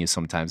see in you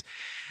sometimes.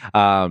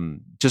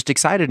 Just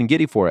excited and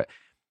giddy for it.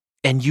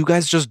 And you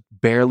guys just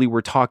barely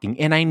were talking.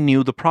 And I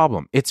knew the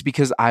problem. It's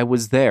because I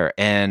was there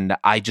and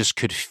I just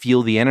could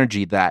feel the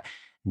energy that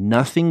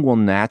nothing will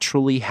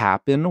naturally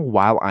happen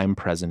while I'm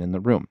present in the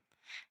room.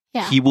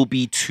 Yeah. He will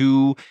be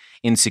too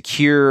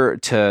insecure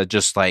to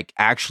just like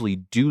actually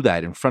do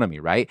that in front of me,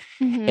 right?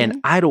 Mhm. And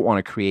I don't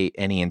want to create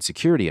any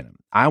insecurity in him.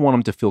 I want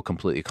him to feel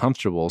completely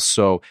comfortable.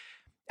 So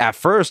at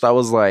first I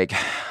was like,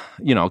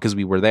 because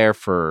we were there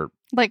for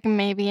like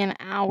maybe an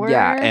hour.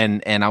 yeah,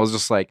 and I was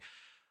just like,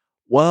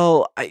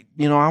 well, I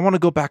want to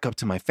go back up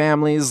to my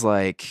family's,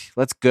 like,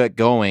 let's get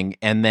going.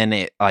 And then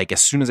it, like,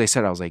 as soon as I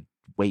said it, I was like,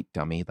 wait,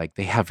 dummy, like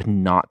they have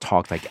not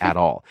talked like at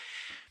all.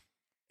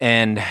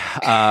 And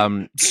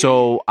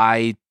so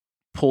I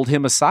pulled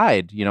him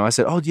aside. I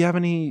said, oh, do you have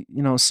any,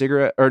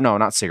 cigarette? Or no,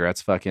 not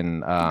cigarettes,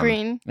 fucking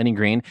green. Any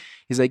green?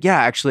 He's like, yeah,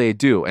 actually I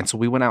do. And so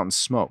we went out and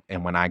smoked.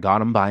 And when I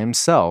got him by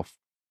himself,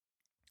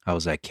 I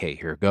was like, okay,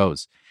 here it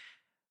goes.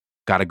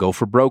 Got to go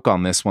for broke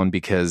on this one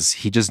because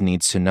he just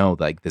needs to know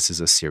like this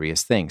is a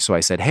serious thing. So I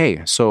said,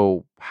 hey,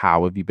 so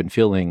how have you been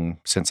feeling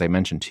since I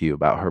mentioned to you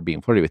about her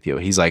being flirty with you?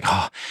 He's like,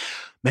 oh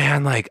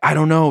man, like, I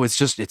don't know.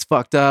 It's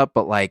fucked up.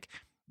 But like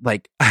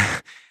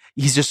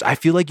he's just, I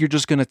feel like you're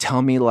just going to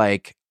tell me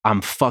like,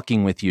 I'm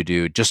fucking with you,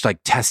 dude, just like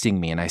testing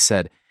me. And I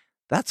said,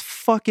 that's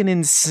fucking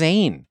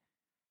insane.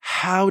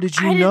 How did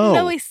you know? I didn't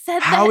know he said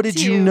that. How did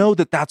you know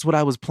that that's what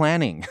I was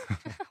planning?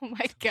 Oh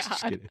my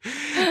God.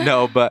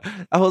 No, but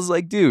I was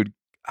like, dude,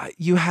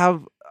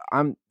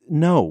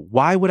 no,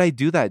 why would I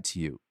do that to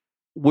you?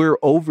 We're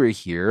over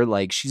here.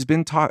 Like she's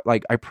been taught,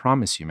 like, I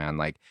promise you, man,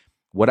 like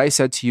what I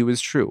said to you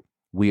is true.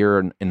 We are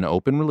in an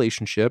open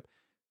relationship.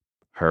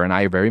 Her and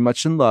I are very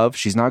much in love.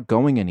 She's not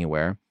going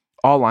anywhere.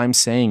 All I'm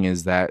saying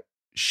is that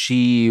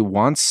she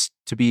wants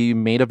to be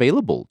made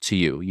available to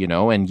you,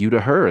 and you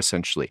to her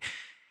essentially.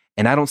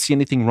 And I don't see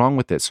anything wrong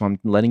with it. So I'm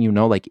letting you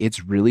know, like,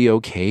 it's really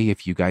okay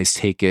if you guys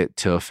take it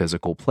to a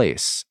physical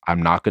place.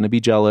 I'm not going to be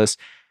jealous.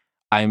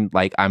 I'm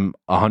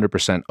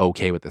 100%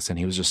 okay with this. And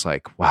he was just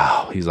like,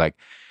 wow. He's like,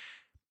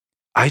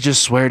 I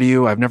just swear to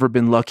you, I've never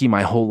been lucky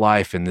my whole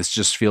life. And this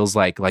just feels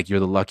like you're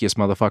the luckiest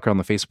motherfucker on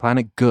the face of the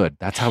planet. Good.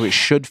 That's how it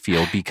should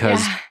feel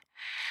because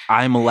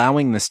I'm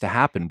allowing this to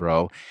happen,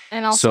 bro.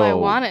 And also I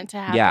want it to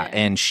happen. Yeah,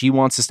 and she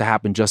wants this to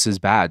happen just as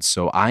bad.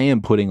 So I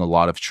am putting a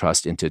lot of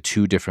trust into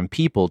two different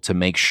people to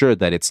make sure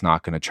that it's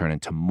not going to turn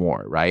into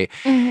more, right?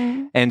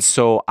 Mm-hmm. And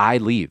so I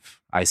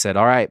leave. I said,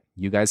 all right,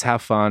 you guys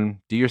have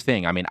fun, do your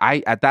thing. I mean,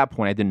 at that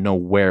point, I didn't know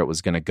where it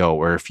was going to go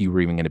or if you were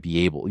even going to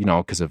be able,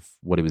 because of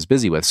what he was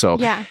busy with. So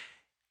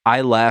I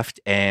left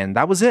and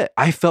that was it.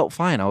 I felt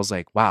fine. I was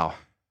like, wow.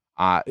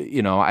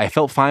 I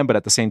felt fine, but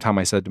at the same time,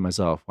 I said to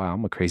myself, wow,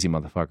 I'm a crazy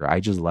motherfucker. I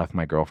just left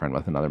my girlfriend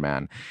with another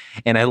man.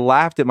 And I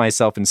laughed at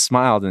myself and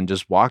smiled and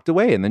just walked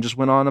away and then just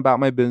went on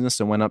about my business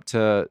and went up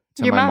to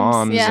Your my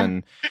mom's. Yeah.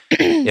 And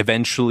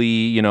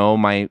eventually,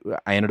 I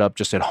ended up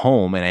just at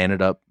home and I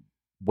ended up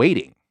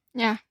waiting.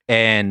 Yeah.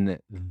 And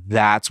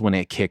that's when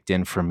it kicked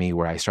in for me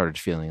where I started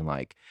feeling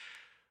like,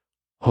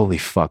 holy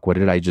fuck, what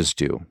did I just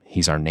do?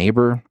 He's our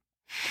neighbor.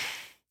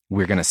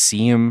 We're going to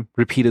see him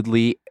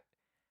repeatedly.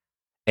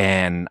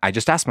 And I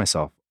just asked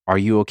myself, are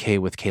you okay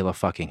with Kayla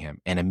fucking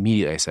him? And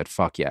immediately I said,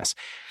 fuck yes.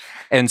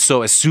 And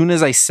so as soon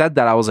as I said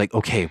that, I was like,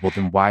 okay, well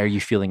then why are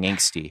you feeling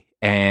angsty?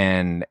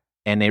 And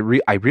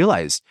I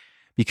realized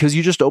because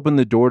you just opened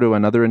the door to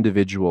another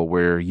individual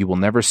where you will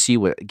never see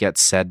what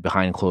gets said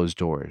behind closed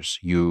doors.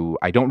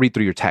 I don't read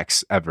through your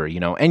texts ever,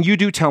 and you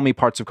do tell me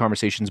parts of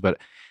conversations, but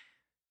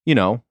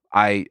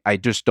I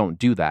just don't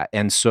do that.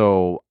 And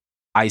so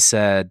I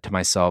said to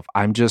myself,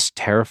 I'm just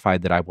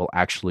terrified that I will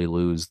actually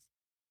lose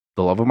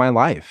the love of my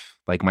life,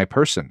 like my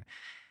person.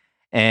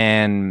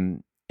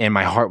 And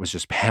my heart was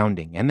just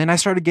pounding. And then I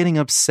started getting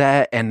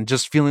upset and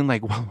just feeling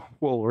like,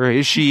 well, where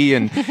is she?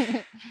 And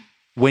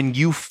when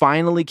you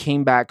finally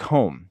came back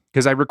home,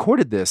 because I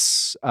recorded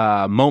this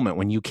moment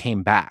when you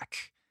came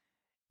back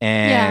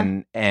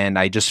and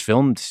I just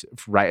filmed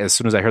right as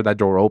soon as I heard that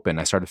door open,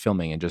 I started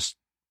filming and just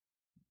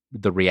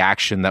the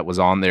reaction that was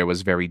on there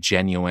was very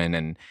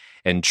genuine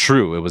and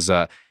true. It was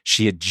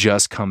she had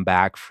just come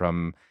back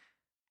from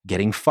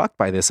getting fucked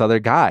by this other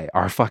guy,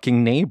 our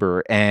fucking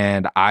neighbor.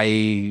 And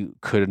I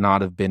could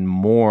not have been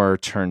more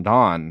turned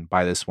on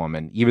by this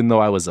woman, even though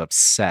I was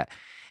upset.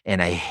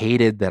 And I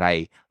hated that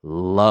I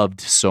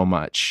loved so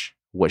much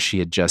what she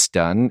had just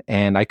done.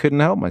 And I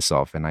couldn't help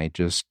myself. And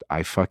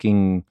I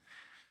fucking,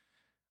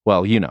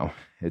 well,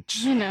 it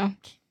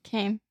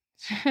came.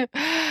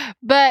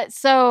 But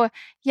so,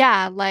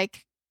 yeah,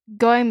 like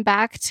going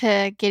back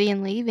to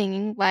Gideon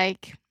leaving,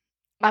 like,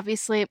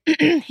 obviously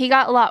he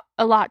got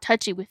a lot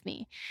touchy with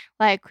me,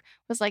 like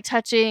was like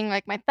touching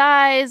like my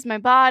thighs, my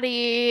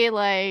body,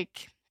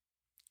 like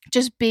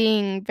just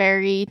being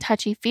very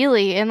touchy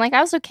feely. And like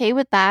I was okay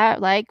with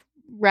that. Like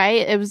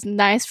right? It was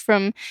nice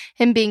from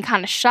him being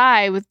kind of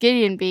shy with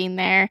Gideon being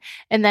there,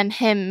 and then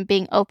him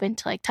being open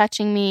to like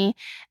touching me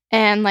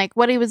and like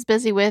what he was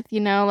busy with, you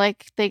know,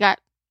 like they got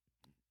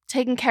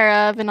taken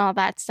care of and all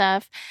that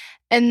stuff.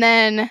 And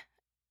then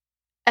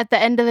at the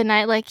end of the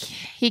night, like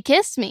he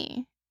kissed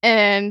me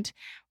and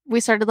we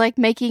started like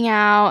making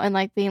out and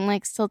like being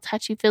like still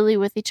touchy feely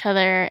with each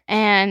other.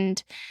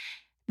 And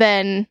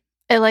then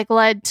it like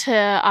led to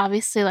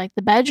obviously like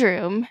the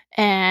bedroom,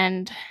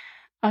 and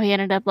he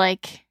ended up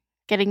like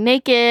getting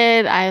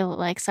naked. I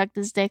like sucked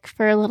his dick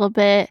for a little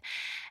bit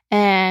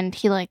and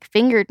he like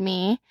fingered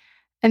me.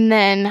 And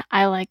then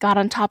I like got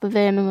on top of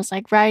him and was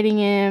like riding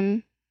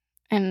him,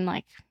 and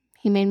like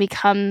he made me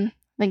come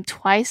like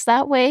twice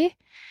that way.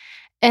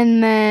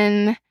 And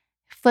then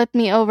flipped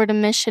me over to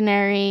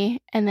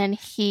missionary, and then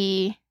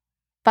he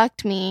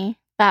fucked me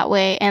that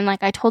way. And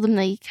like I told him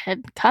that he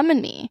could come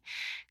in me,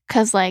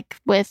 because like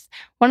with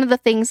one of the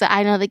things that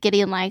I know that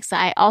Gideon likes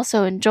that I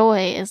also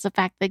enjoy is the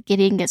fact that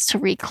Gideon gets to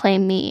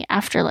reclaim me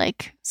after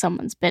like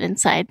someone's been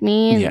inside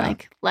me and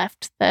like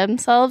left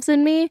themselves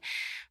in me.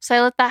 So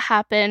I let that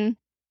happen.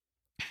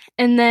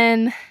 And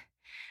then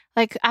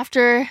like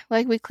after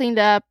like we cleaned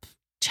up,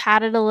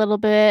 chatted a little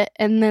bit,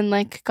 and then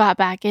like got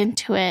back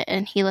into it,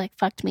 and he like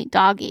fucked me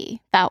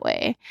doggy that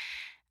way.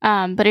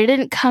 But he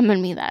didn't come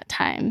in me that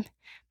time,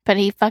 but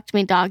he fucked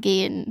me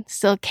doggy and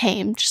still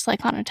came just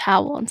like on a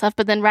towel and stuff.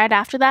 But then right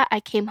after that I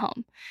came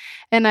home,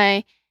 and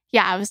I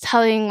was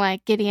telling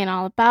like Gideon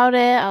all about it.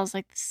 I was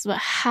like, this is what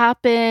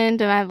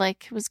happened, and I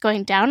like was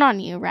going down on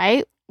you,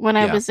 right, when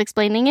I was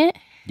explaining it.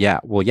 Yeah,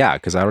 well, yeah,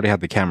 because I already had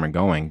the camera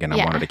going, and I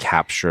wanted to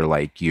capture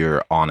like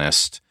your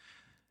honest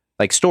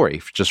like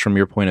story just from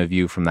your point of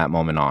view from that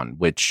moment on,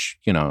 which,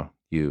 you know,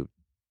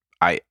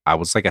 I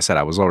was, like I said,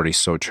 I was already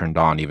so turned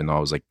on, even though I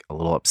was like a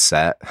little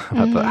upset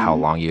about how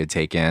long you had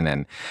taken.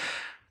 And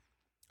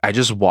I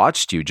just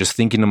watched you, just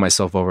thinking to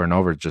myself over and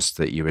over, just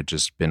that you had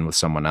just been with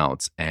someone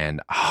else.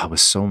 And I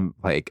was so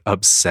like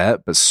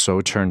upset, but so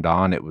turned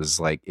on. It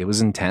was like, it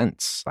was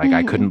intense. Like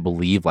I couldn't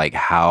believe like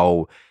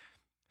how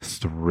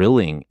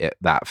thrilling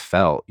that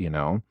felt, you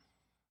know?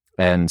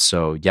 And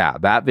so, yeah,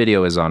 that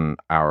video is on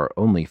our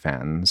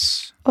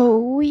OnlyFans.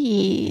 Oh,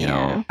 yeah. You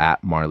know,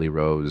 at Marley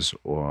Rose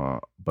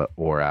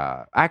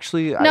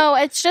actually. No,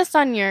 it's just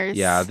on yours.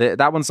 Yeah,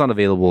 that one's not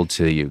available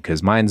to you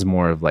because mine's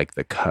more of like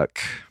the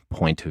cuck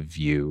point of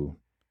view.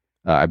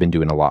 I've been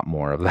doing a lot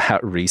more of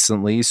that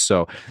recently.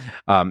 So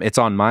it's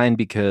on mine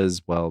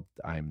because, well,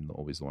 I'm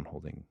always the one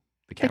holding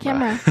the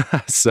camera.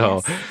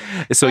 So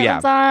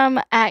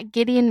yeah. At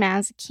Gideon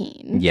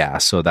Mazikeen. Yeah,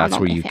 so that's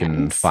where you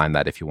can find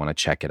that if you want to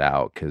check it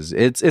out, because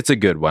it's a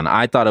good one.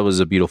 I thought it was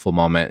a beautiful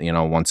moment, you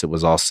know, once it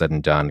was all said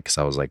and done, because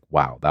I was like,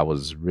 wow, that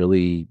was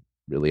really,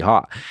 really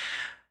hot.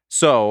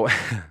 So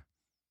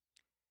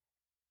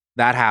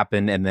that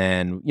happened, and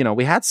then, you know,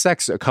 we had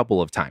sex a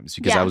couple of times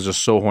because I was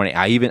just so horny.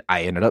 I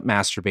ended up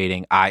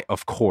masturbating.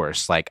 Of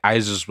course, like I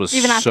just was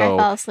even after I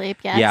fell asleep.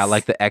 Yes. Yeah,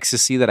 like the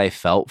ecstasy that I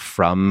felt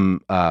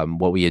from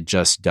what we had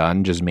just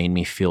done just made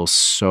me feel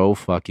so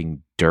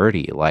fucking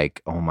dirty.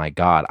 Like, oh my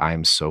God,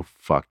 I'm so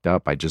fucked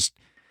up. I just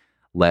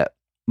let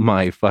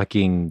my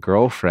fucking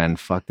girlfriend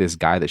fuck this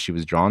guy that she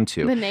was drawn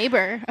to. The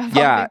neighbor of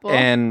all people.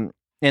 and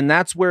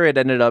that's where it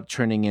ended up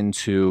turning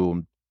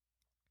into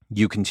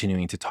you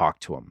continuing to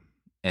talk to him.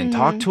 And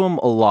talk to him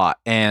a lot.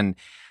 And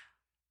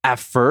at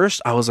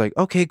first I was like,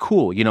 okay,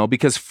 cool. You know,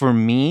 because for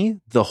me,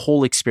 the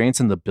whole experience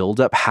and the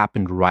buildup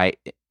happened right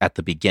at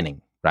the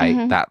beginning,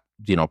 right? That,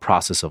 you know,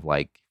 process of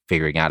like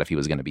figuring out if he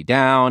was going to be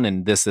down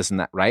and this and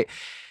that, right?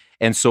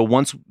 And so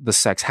once the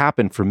sex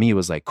happened, for me, it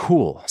was like,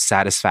 cool,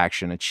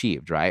 satisfaction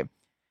achieved, right?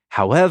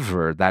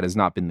 However, that has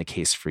not been the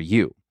case for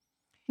you.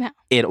 No.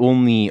 It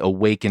only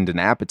awakened an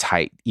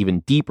appetite even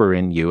deeper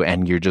in you,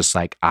 and you're just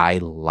like, I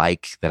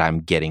like that I'm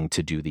getting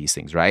to do these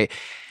things, right?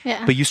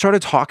 Yeah. But you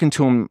started talking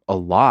to him a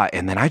lot,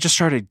 and then I just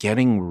started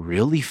getting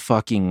really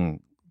fucking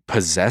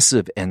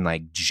possessive and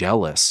like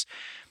jealous.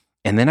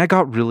 And then I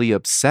got really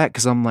upset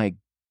because I'm like,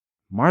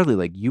 Marley,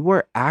 like you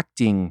were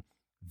acting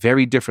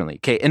very differently.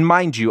 Okay, and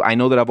mind you, I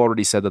know that I've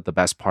already said that the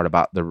best part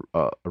about the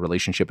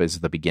relationship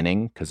is the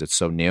beginning because it's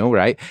so new,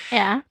 right?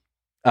 Yeah.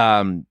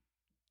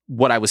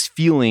 What I was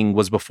feeling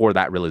was before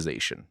that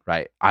realization,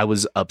 right? I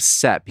was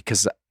upset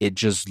because it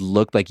just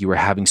looked like you were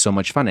having so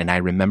much fun. And I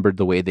remembered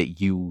the way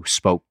that you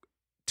spoke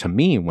to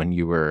me when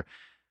you were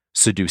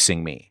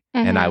seducing me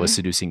and I was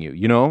seducing you,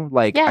 you know?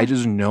 Like, I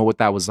just know what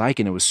that was like.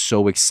 And it was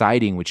so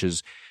exciting,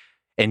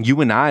 and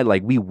you and I,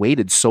 like, we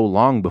waited so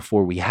long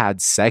before we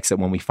had sex that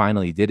when we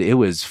finally did, it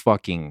was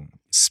fucking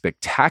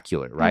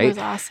spectacular, right? It was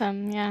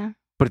awesome, yeah.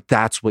 But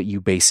that's what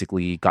you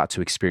basically got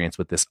to experience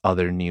with this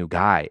other new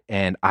guy.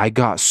 And I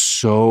got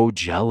so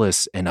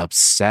jealous and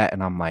upset.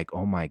 And I'm like,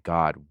 oh my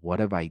God,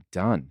 what have I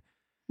done?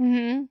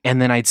 And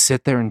then I'd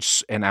sit there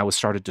and I was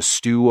started to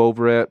stew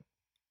over it.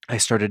 I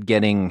started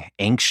getting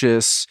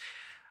anxious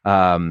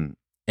and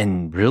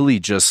really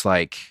just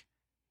like,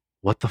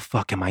 what the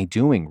fuck am I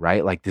doing?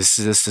 Right? Like this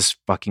is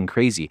fucking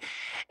crazy.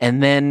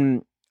 And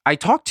then I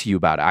talked to you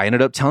about it. I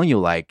ended up telling you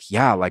like,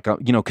 yeah, like,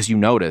 because you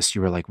noticed,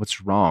 you were like, what's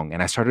wrong?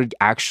 And I started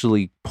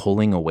actually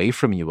pulling away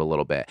from you a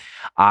little bit.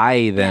 I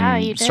Yeah,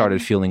 then you started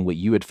did. feeling what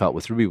you had felt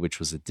with Ruby, which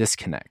was a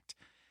disconnect.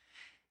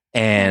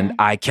 And Yeah.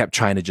 I kept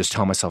trying to just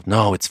tell myself,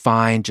 no, it's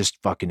fine.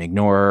 Just fucking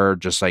ignore her.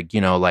 Just like,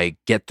 like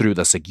get through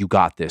this. Like, you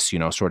got this,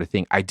 sort of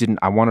thing.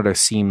 I wanted to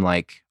seem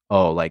like,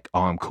 oh,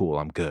 I'm cool.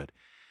 I'm good.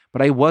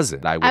 But I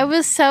wasn't. I I would,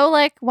 was so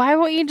like, why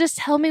won't you just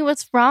tell me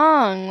what's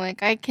wrong?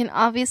 Like, I can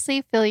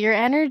obviously feel your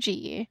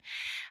energy.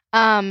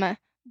 Um,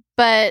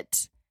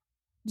 but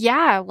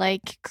yeah,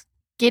 like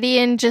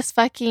Gideon just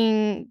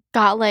fucking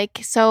got like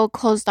so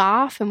closed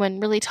off and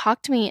wouldn't really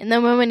talk to me. And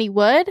then when he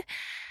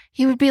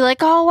would be like,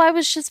 "Oh, I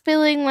was just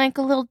feeling like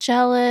a little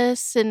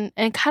jealous," and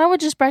kind of would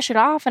just brush it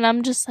off. And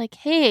I'm just like,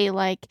 "Hey,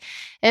 like,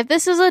 if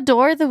this is a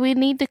door that we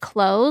need to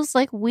close,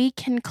 like, we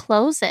can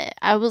close it."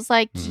 I was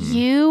like, Mhm.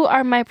 "You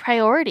are my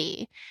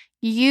priority.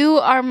 You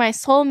are my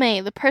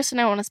soulmate, the person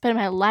I want to spend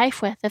my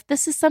life with. If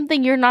this is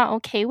something you're not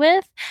okay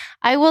with,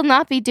 I will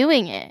not be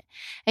doing it."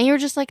 And you were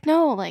just like,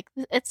 "No, like,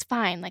 it's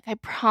fine. Like, I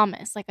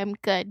promise. Like, I'm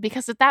good."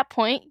 Because at that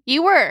point,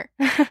 you were.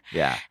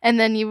 Yeah. And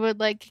then you would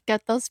like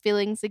get those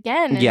feelings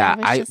again. And Yeah,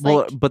 I was just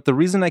like, but the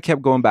reason I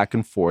kept going back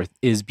and forth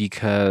is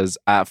because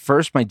at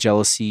first my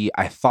jealousy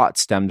I thought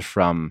stemmed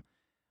from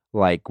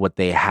like what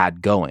they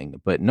had going.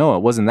 But no,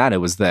 it wasn't that. It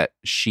was that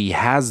she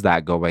has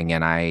that going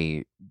and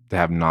I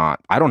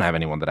don't have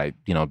anyone that I,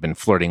 been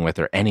flirting with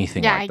or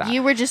anything yeah, like that.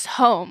 you were just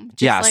home.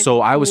 Just Yeah, like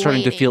so I was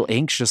starting to feel waiting.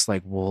 anxious,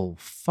 like, well,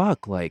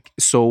 fuck, like,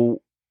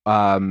 so,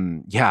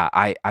 yeah,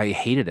 I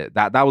hated it.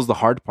 That was the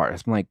hard part.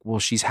 I'm like, well,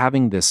 she's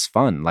having this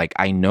fun. Like,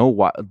 I know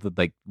what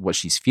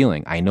she's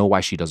feeling. I know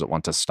why she doesn't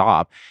want to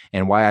stop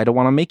and why I don't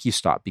want to make you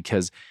stop,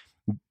 because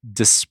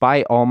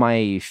despite all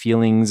my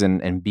feelings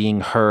and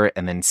being hurt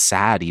and then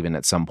sad even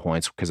at some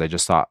points, because I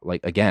just thought,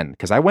 like, again,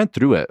 because I went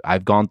through it.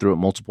 I've gone through it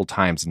multiple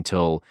times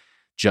until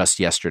just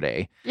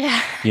yesterday.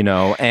 Yeah.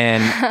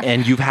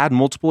 And you've had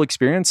multiple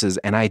experiences,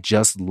 and I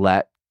just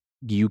let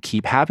you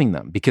keep having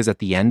them, because at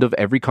the end of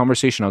every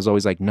conversation I was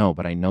always like, no,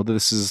 but I know that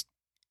this is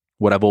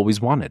what I've always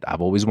wanted.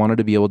 I've always wanted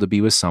to be able to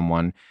be with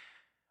someone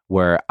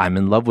where I'm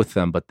in love with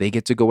them, but they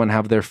get to go and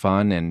have their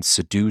fun and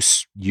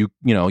seduce you.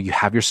 You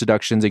have your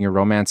seductions and your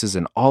romances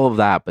and all of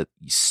that, but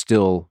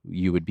still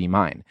you would be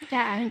mine.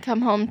 Yeah, and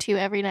come home to you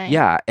every night.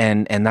 Yeah,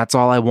 and that's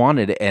all I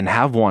wanted and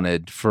have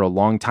wanted for a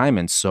long time,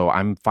 and so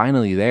I'm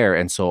finally there.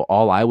 And so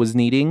all I was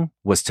needing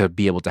was to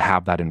be able to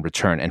have that in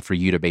return, and for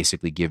you to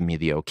basically give me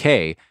the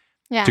okay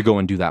Yeah. to go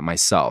and do that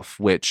myself,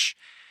 which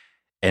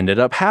ended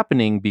up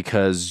happening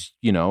because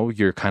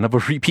you're kind of a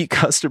repeat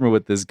customer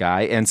with this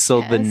guy. And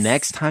so the Yes.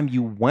 next time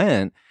you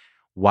went,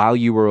 while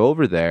you were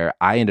over there,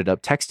 I ended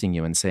up texting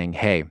you and saying,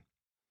 hey,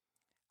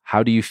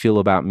 how do you feel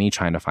about me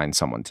trying to find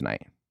someone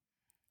tonight?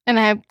 And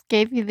I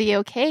gave you the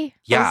okay. I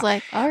Yeah. was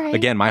like, all right.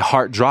 Again, my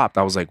heart dropped.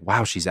 I was like,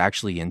 wow, she's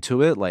actually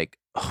into it. Like,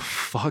 oh,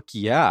 fuck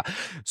yeah.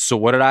 So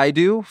what did I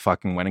do?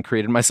 Fucking went and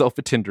created myself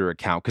a Tinder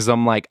account, because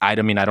I'm like, I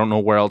don't know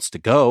where else to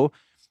go,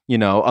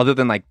 other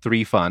than like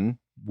 3Fun,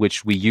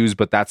 which we use,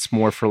 but that's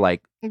more for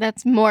like,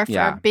 That's more for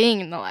Yeah. being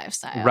in the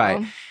lifestyle.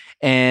 Right.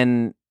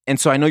 And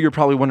so I know you're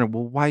probably wondering,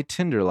 well, why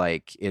Tinder?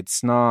 Like,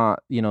 it's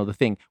not, the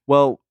thing.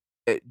 Well,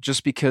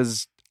 just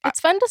because, It's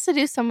fun to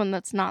seduce someone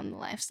that's not in the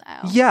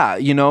lifestyle. yeah,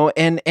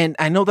 and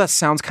I know that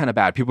sounds kind of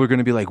bad. People are going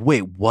to be like,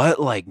 wait, what?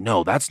 Like,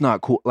 no, that's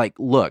not cool. Like,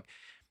 look,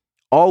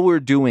 all we're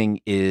doing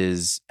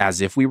is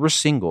as if we were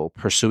single,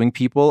 pursuing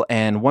people,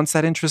 and once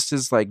that interest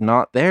is like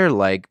not there,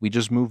 like we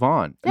just move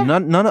on. Yeah.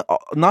 Not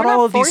We're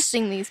all of these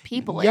forcing these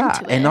people yeah,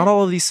 into and it. not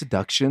all of these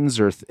seductions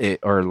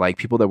or like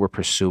people that we're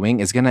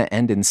pursuing is going to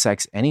end in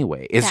sex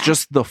anyway. It's Yeah.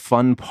 just the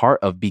fun part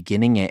of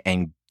beginning it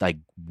and like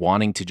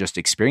wanting to just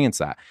experience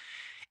that.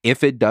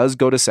 If it does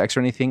go to sex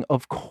or anything,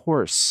 of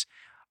course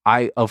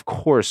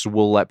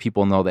will let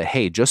people know that,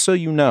 hey, just so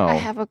you know, I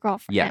have a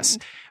girlfriend. yes,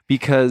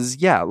 because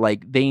yeah,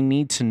 like they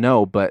need to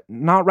know, but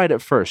not right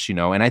at first,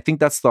 and I think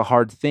that's the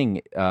hard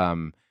thing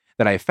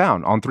that I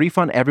found on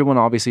 3Fun. Everyone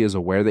obviously is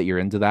aware that you're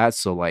into that,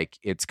 so like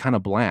it's kind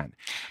of bland.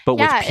 But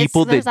Yeah, with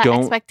people there's that that don't,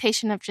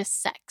 expectation of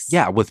just sex.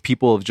 yeah, with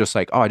people of just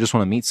like, oh, I just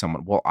want to meet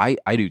someone. Well, I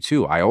do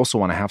too. I also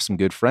want to have some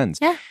good friends.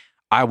 Yeah.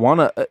 I want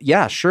to,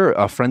 yeah, sure,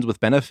 a friends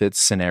with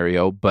benefits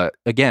scenario. But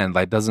again,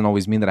 that doesn't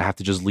always mean that I have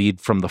to just lead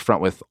from the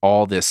front with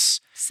all this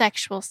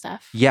Sexual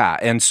stuff. Yeah.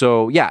 And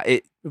so, yeah,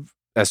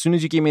 as soon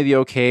as you gave me the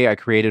okay, I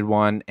created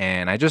one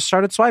and I just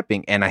started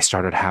swiping and I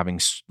started having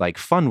like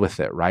fun with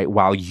it, right?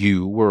 While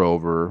you were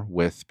over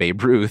with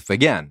Babe Ruth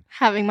again.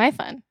 Having my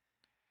fun.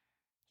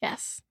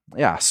 Yes.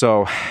 Yeah.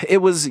 So it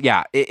was,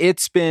 yeah,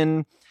 it's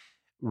been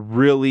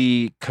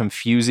really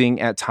confusing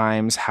at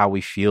times how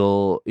we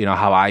feel,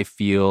 how I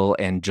feel,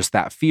 and just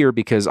that fear,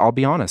 because I'll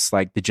be honest,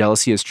 like the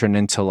jealousy has turned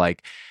into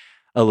like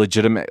a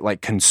legitimate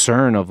like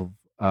concern of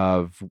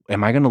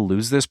am I going to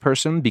lose this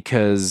person?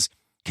 Because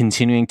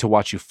continuing to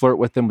watch you flirt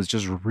with them was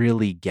just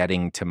really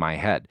getting to my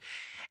head.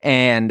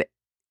 And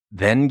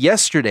then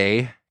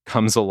yesterday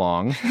comes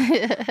along.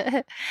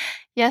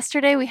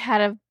 Yesterday we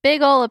had a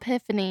big ol'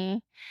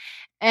 epiphany,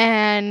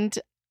 and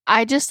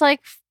I just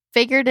like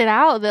figured it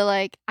out that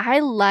like I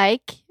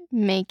like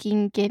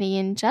making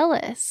Gideon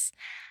jealous.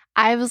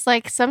 I was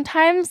like,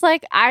 sometimes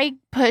like I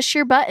push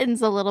your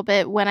buttons a little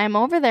bit when I'm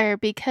over there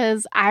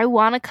because I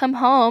want to come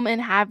home and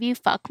have you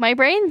fuck my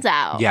brains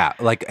out. Yeah,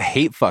 like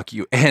hate fuck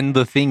you. And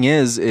the thing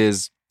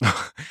is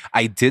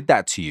I did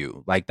that to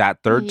you. Like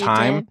that third You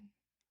time did.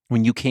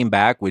 when you came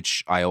back,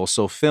 which I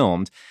also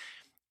filmed.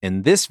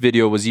 And this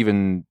video was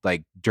even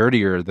like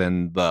dirtier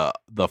than the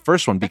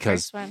first one The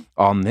because first one.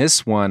 on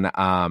this one,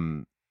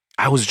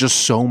 I was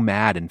just so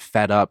mad and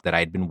fed up that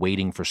I'd been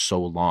waiting for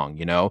so long,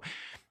 you know?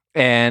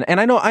 And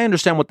I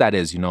understand what that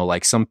is, you know,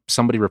 like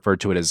somebody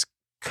referred to it as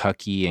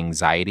cucky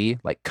anxiety,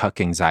 like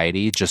cuck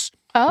anxiety, just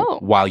Oh,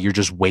 while you're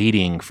just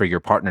waiting for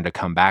your partner to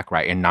come back,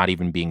 right? And not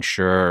even being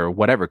sure or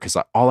whatever. Cause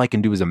all I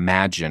can do is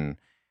imagine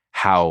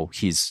how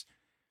he's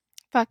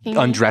fucking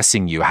me.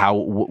 undressing you, how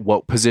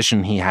what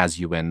position he has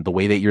you in, the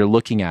way that you're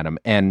looking at him.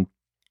 And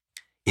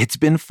it's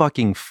been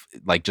fucking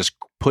like just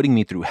putting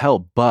me through hell,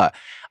 but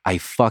I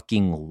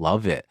fucking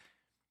love it.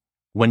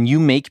 When you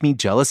make me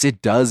jealous,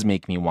 it does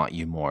make me want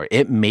you more.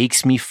 It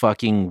makes me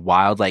fucking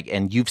wild. Like,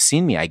 and you've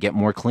seen me, I get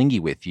more clingy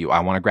with you. I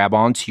want to grab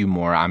onto you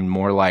more. I'm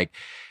more like,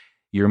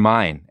 you're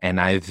mine.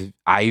 And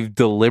I've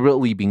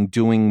deliberately been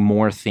doing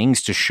more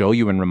things to show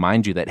you and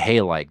remind you that, hey,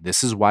 like,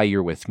 this is why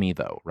you're with me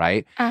though,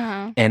 right?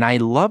 Uh-huh. And I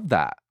love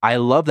that. I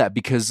love that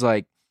because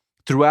like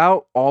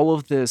throughout all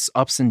of this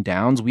ups and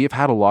downs, we have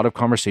had a lot of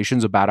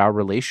conversations about our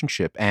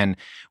relationship. And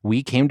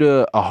we came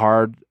to a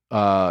hard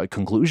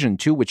conclusion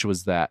too, which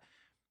was that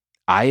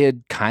I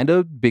had kind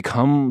of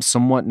become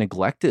somewhat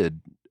neglected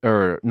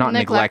or not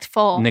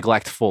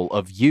neglectful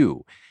of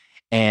you.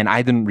 And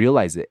I didn't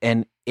realize it.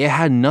 And it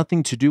had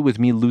nothing to do with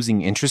me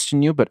losing interest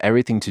in you, but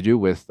everything to do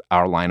with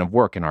our line of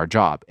work and our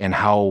job and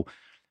how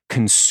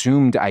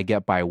consumed I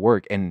get by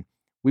work. And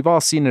we've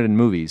all seen it in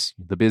movies.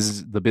 The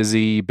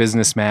busy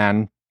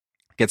businessman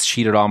gets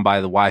cheated on by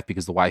the wife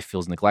because the wife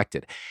feels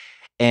neglected.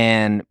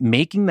 And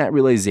making that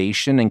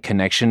realization and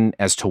connection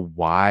as to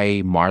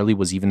why Marley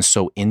was even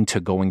so into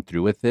going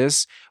through with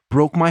this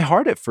broke my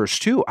heart at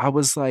first too. I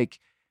was like,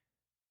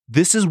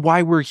 this is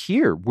why we're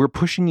here. We're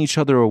pushing each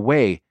other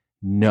away.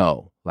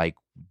 No, like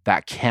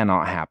that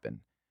cannot happen.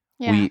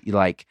 Yeah.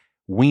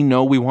 We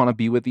know we want to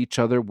be with each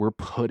other. We're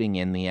putting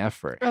in the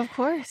effort. Of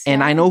course.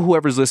 And yeah. I know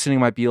whoever's listening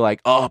might be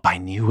like, oh, I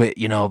knew it.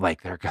 You know,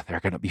 like they're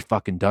going to be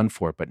fucking done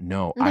for. But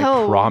no, I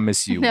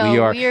promise you, we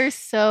are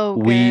so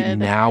good.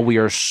 We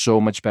are so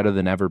much better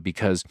than ever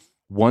because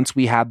once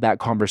we had that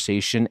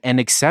conversation and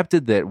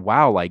accepted that,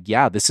 wow, like,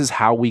 yeah, this is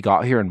how we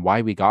got here and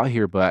why we got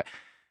here. But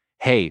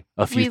hey,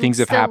 a few things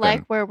have happened.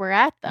 Like where we're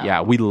at though.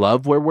 Yeah, we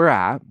love where we're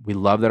at. We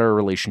love that our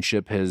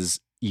relationship has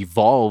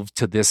evolved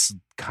to this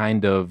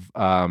kind of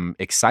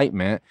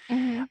excitement.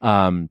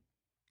 Mm-hmm.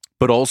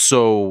 But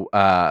also,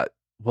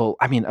 well,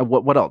 I mean,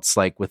 what else?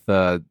 Like with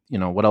the,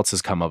 what else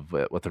has come of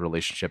it with the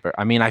relationship?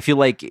 I mean, I feel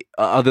like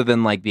other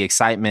than like the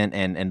excitement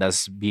and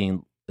us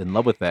being in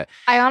love with it,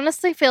 I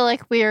honestly feel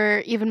like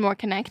we're even more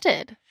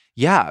connected.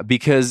 Yeah,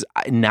 because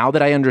now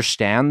that I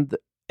understand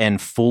and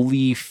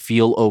fully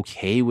feel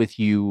okay with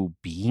you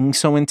being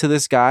so into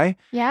this guy,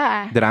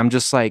 yeah, that I'm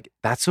just like,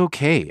 that's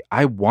okay.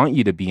 I want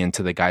you to be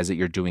into the guys that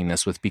you're doing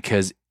this with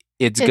because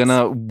it's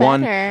gonna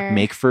one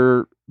make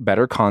for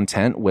better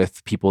content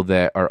with people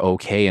that are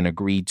okay and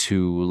agree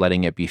to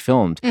letting it be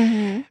filmed.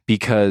 Mm-hmm.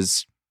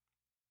 Because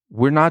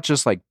we're not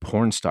just like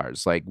porn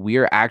stars. Like we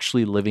are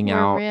actually living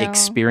out real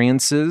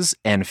experiences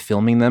and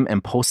filming them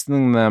and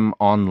posting them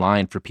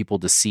online for people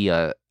to see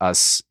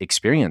us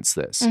experience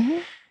this.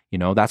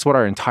 Mm-hmm. That's what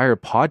our entire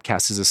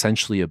podcast is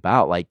essentially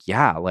about. Like,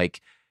 yeah,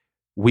 like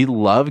we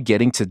love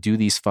getting to do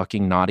these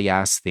fucking naughty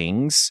ass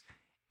things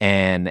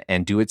and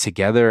do it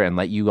together and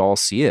let you all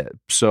see it.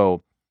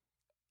 So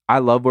I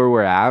love where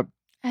we're at.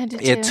 I do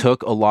It too.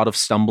 took a lot of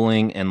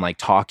stumbling and like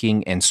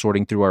talking and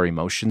sorting through our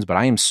emotions, but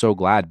I am so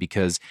glad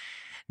because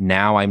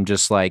now I'm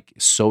just like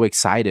so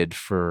excited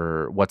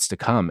for what's to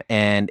come.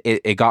 And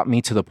it got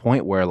me to the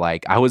point where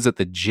like I was at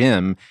the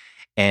gym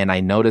and I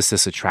noticed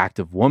this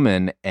attractive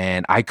woman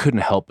and I couldn't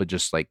help but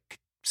just like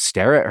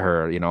stare at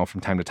her,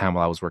 from time to time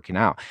while I was working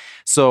out.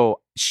 So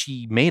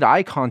she made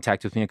eye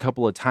contact with me a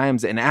couple of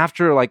times. And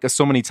after like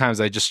so many times,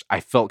 I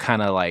felt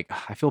kind of like,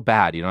 I feel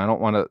bad, I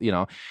don't want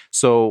to,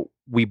 so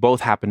we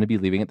both happened to be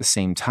leaving at the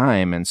same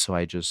time. And so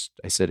I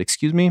said,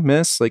 excuse me,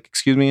 miss, like,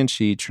 excuse me. And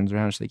she turns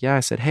around and she's like, yeah.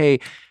 I said, hey,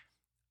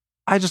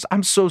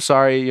 I'm so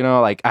sorry.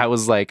 Like I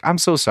was like, I'm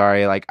so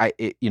sorry. Like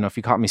if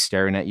you caught me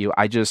staring at you,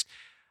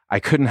 I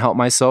couldn't help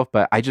myself,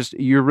 but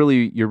you're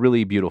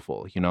really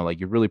beautiful, like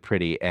you're really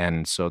pretty.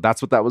 And so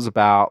that's what that was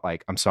about.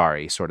 Like, I'm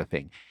sorry sort of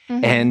thing.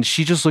 Mm-hmm. And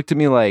she just looked at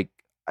me like,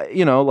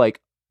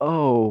 like,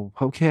 oh,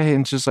 okay.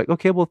 And just like,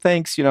 okay, well,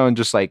 thanks, and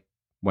just like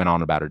went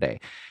on about her day.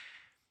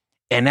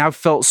 And I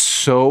felt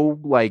so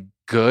like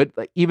good,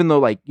 like even though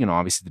like,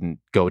 obviously didn't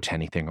go to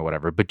anything or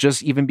whatever, but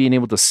just even being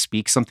able to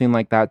speak something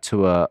like that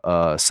to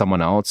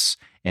someone else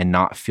and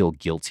not feel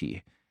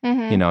guilty,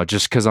 Mm-hmm.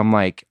 just because I'm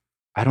like,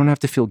 I don't have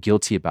to feel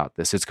guilty about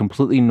this. It's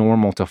completely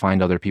normal to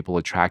find other people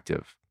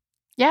attractive.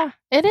 Yeah,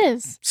 it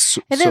is.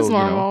 It is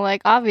normal.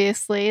 Like,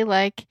 obviously,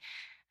 like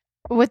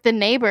with the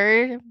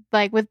neighbor,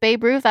 like with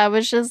Babe Ruth, I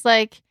was just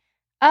like,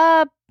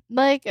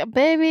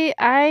 baby,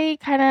 I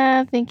kind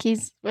of think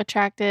he's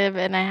attractive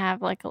and I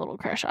have like a little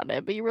crush on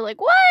him. But you were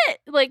like, what?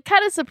 Like,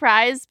 kind of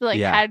surprised, but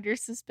like had your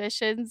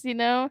suspicions, you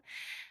know?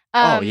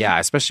 Oh, yeah.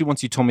 Especially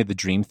once you told me the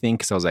dream thing,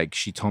 because I was like,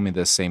 she told me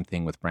the same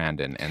thing with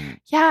Brandon and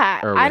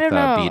I don't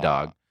know.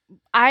 B-Dog.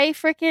 I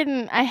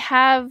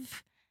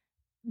have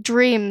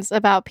dreams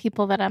about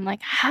people that I'm like,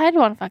 I'd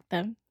want to fuck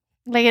them.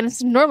 Like, and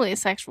it's normally a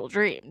sexual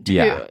dream, too.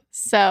 Yeah.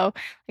 So,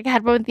 like, I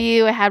had one with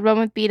you, I had one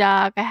with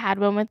B-Dog, I had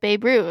one with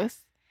Babe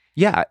Ruth.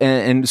 Yeah,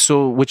 and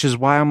so, which is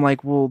why I'm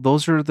like, well,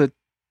 those are the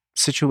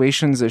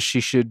situations that she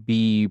should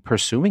be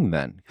pursuing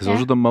then, because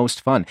those are the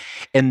most fun.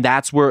 And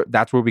that's where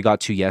we got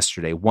to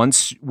yesterday.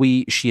 Once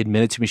she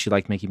admitted to me she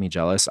liked making me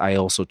jealous, I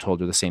also told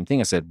her the same thing.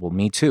 I said, well,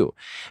 me too,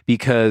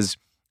 because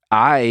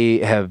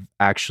I have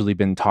actually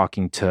been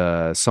talking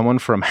to someone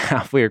from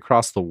halfway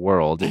across the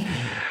world,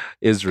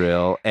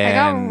 Israel, and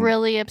I got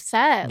really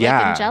upset,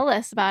 and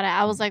jealous about it.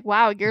 I was like,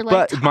 "Wow, you're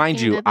like talking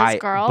to this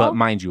girl." But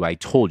mind you, I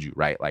told you,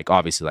 right? Like,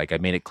 obviously, like I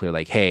made it clear,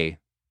 like, hey,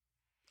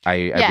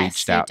 I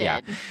reached out. Did.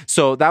 Yeah.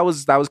 So that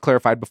was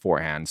clarified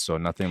beforehand. So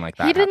nothing like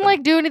that. He didn't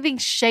like do anything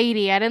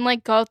shady. I didn't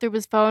like go through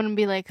his phone and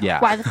be like,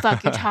 why the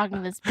fuck you're talking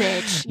to this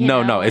bitch?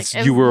 No, it's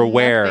you were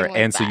aware,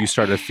 and so you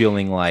started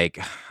feeling like,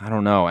 I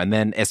don't know. And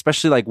then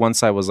especially like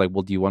once I was like,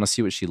 well, do you want to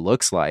see what she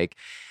looks like?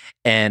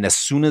 And as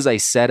soon as I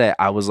said it,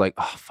 I was like,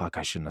 oh fuck,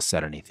 I shouldn't have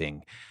said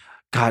anything.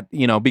 God,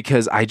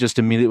 because I just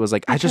immediately was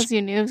like, because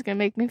you knew it was gonna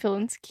make me feel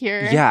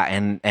insecure. Yeah,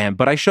 and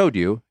but I showed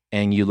you.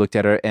 And you looked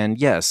at her, and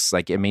yes,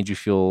 like it made you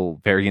feel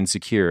very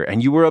insecure,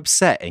 and you were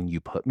upset, and you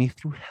put me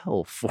through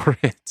hell for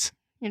it.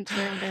 You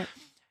deserved it.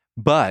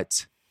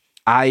 But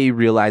I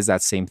realized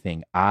that same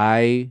thing.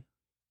 I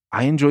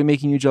enjoy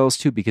making you jealous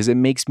too, because it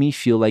makes me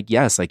feel like,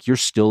 yes, like you're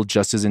still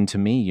just as into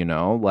me,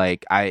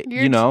 like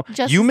you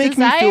make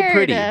me feel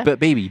pretty. But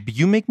baby,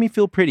 you make me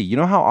feel pretty. You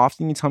know how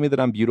often you tell me that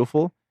I'm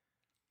beautiful?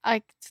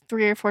 Like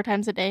 3 or 4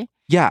 times a day.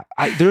 Yeah,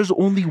 there's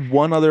only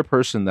one other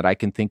person that I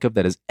can think of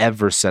that has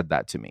ever said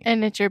that to me.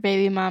 And it's your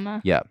baby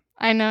mama. Yeah.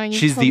 I know.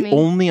 She's the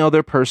only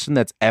other person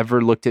that's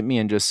ever looked at me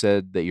and just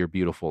said that you're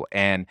beautiful.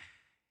 And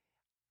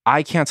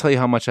I can't tell you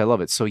how much I love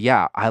it. So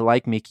yeah, I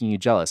like making you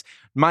jealous.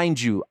 Mind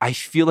you, I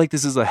feel like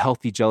this is a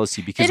healthy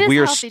jealousy because we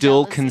are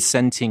still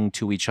consenting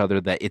to each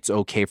other that it's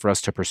okay for us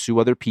to pursue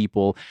other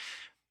people.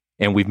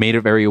 And we've made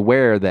it very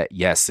aware that,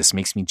 yes, this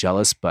makes me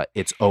jealous, but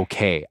it's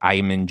okay. I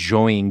am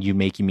enjoying you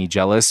making me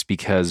jealous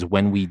because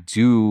when we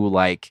do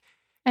like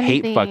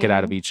hate fuck it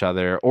out of each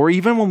other, or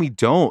even when we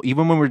don't,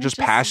 even when we're just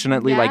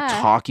passionately like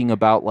talking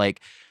about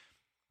like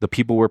the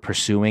people we're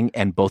pursuing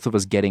and both of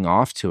us getting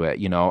off to it,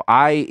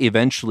 I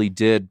eventually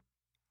did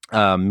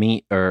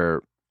meet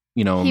or,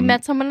 he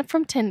met someone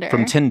from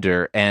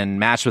Tinder and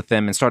matched with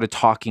them and started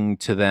talking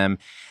to them.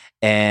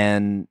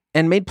 And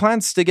made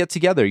plans to get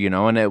together,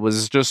 and it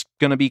was just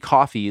gonna be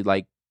coffee,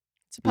 like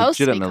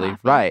legitimately,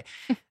 right?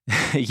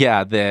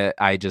 Yeah,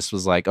 I just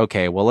was like,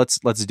 okay, well,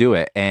 let's do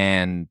it,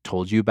 and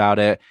told you about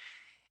it,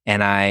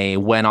 and I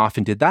went off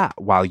and did that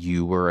while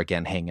you were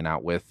again hanging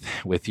out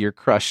with your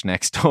crush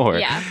next door.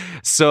 Yeah.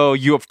 So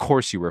of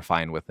course you were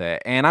fine with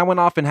it, and I went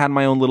off and had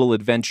my own little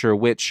adventure,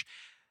 which.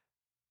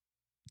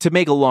 To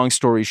make a long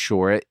story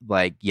short,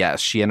 like,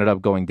 yes, she ended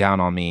up going down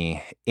on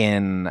me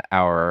in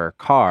our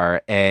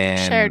car and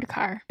shared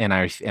car. And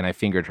I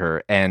fingered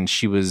her, and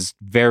she was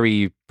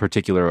very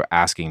particular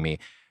asking me,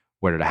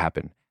 where did it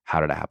happen?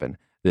 How did it happen?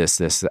 This.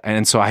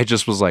 And so I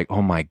just was like,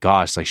 oh my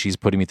gosh, like she's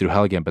putting me through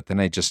hell again. But then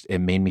it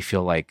made me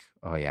feel like,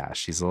 oh yeah,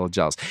 she's a little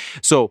jealous.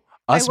 So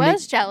I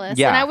was jealous.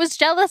 Yeah. And I was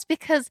jealous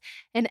because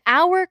in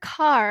our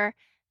car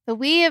that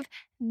we have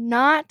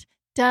not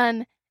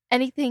done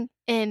anything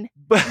in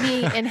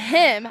me and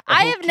him. Okay.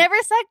 I have never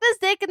sucked this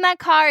dick in that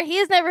car. He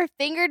has never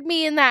fingered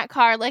me in that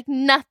car, like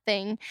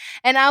nothing.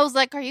 And I was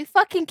like, are you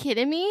fucking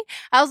kidding me?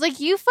 I was like,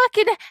 you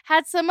fucking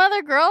had some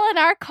other girl in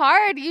our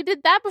car and you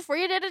did that before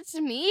you did it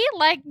to me?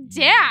 Like,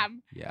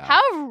 damn. Yeah.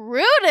 How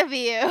rude of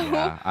you.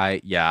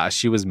 Yeah,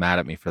 she was mad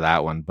at me for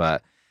that one,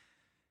 but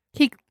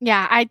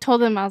I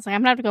told him, I was like,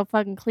 I'm gonna have to go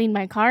fucking clean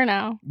my car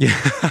now.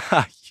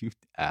 Yeah, you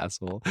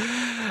asshole.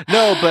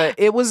 No, but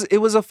it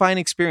was a fine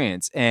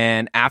experience.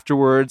 And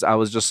afterwards I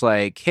was just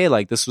like, hey,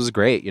 like this was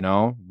great,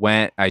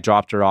 I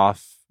dropped her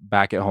off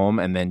back at home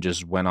and then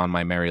just went on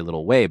my merry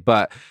little way.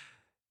 But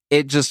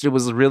it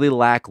was really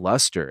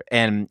lackluster.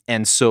 And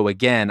so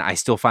again, I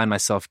still find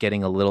myself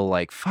getting a little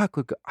like, fuck,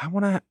 look, I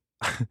want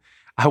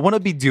to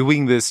be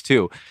doing this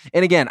too.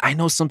 And again, I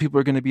know some people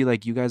are going to be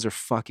like, you guys are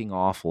fucking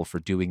awful for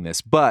doing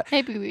this, but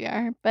maybe we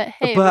are, but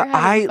hey, we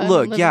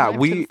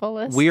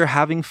are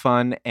having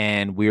fun,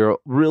 and we're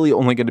really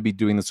only going to be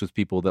doing this with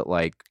people that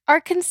like are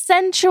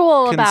consenting to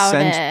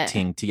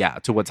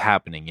what's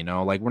happening,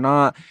 like we're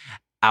not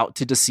out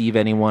to deceive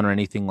anyone or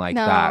anything like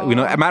that.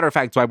 A matter of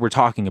fact, that's why we're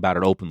talking about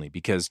it openly,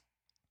 because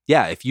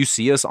if you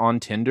see us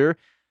on Tinder,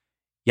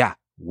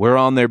 we're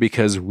on there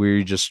because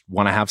we just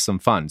want to have some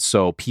fun.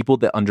 So people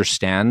that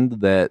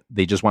understand that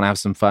they just want to have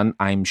some fun,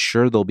 I'm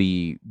sure they'll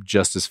be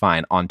just as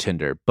fine on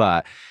Tinder.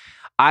 But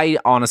I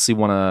honestly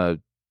want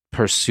to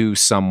pursue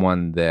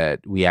someone that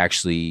we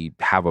actually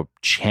have a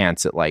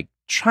chance at like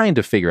trying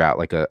to figure out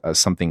like a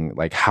something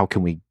like how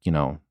can we,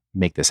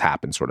 make this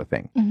happen sort of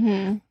thing.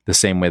 Mm-hmm. The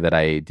same way that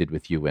I did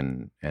with you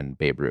and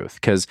Babe Ruth.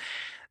 Because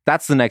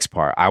that's the next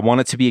part. I want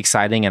it to be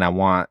exciting, and I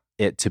want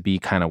it to be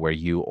kind of where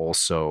you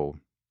also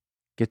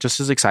get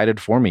just as excited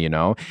for me,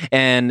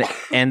 And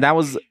that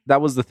was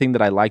the thing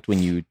that I liked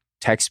when you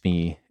text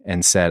me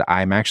and said,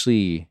 I'm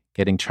actually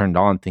getting turned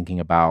on thinking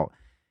about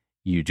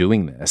you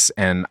doing this.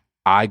 And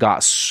I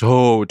got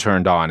so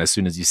turned on as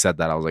soon as you said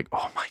that. I was like,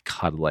 oh my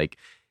God, like,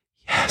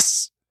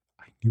 yes,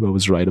 I knew I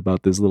was right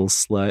about this little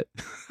slut.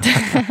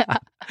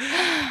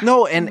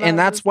 No, and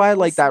that's why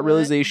like that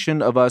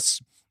realization of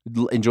us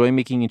enjoying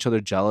making each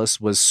other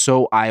jealous was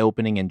so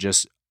eye-opening, and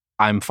just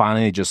I'm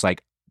finally just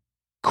like,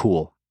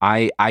 cool.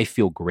 I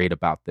feel great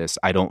about this.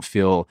 I don't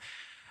feel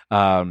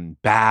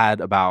bad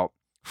about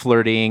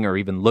flirting or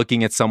even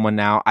looking at someone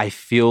now. I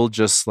feel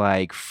just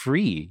like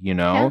free,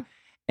 Yeah.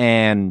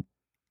 And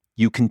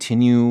you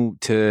continue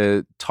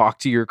to talk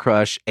to your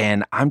crush,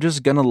 and I'm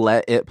just going to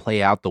let it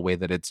play out the way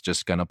that it's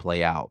just going to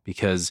play out,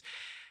 because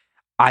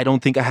I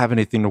don't think I have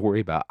anything to worry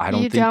about. I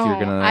don't think you're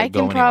going to I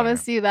can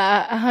promise you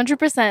that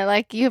 100%.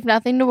 Like, you have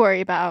nothing to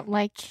worry about.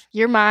 Like,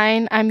 you're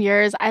mine. I'm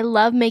yours. I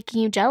love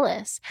making you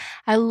jealous.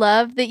 I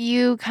love that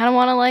you kind of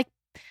want to like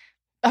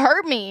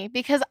hurt me,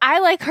 because I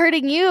like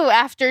hurting you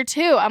after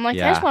too. I'm like,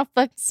 I just want to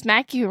fucking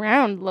smack you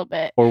around a little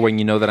bit. Or when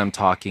you know that I'm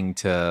talking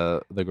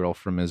to the girl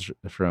from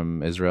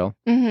Israel,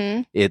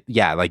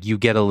 Mm-hmm. like you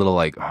get a little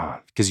like,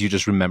 because you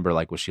just remember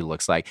like what she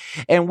looks like,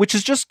 and which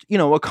is just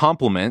a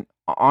compliment.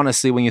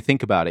 Honestly, when you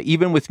think about it,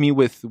 even with me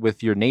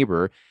with your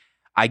neighbor,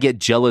 I get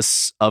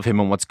jealous of him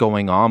and what's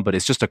going on, but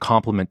it's just a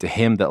compliment to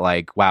him that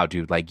like, wow,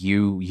 dude, like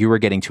you were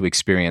getting to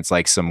experience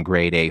like some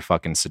grade A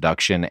fucking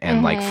seduction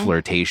and like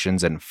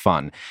flirtations and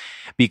fun,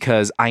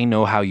 because I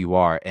know how you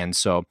are. And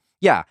so,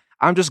 yeah,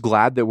 I'm just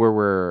glad that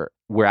we're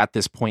at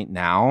this point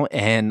now.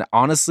 And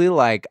honestly,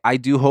 like, I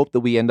do hope that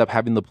we end up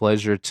having the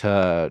pleasure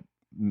to,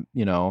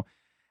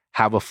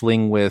 have a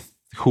fling with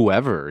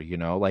whoever,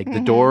 like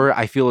the door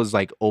I feel is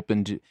like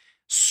opened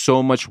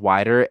so much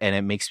wider, and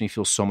it makes me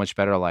feel so much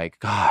better. Like,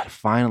 God,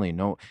 finally,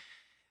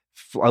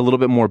 a little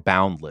bit more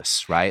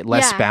boundless, right?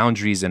 Less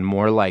boundaries and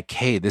more like,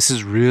 hey, this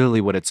is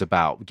really what it's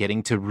about.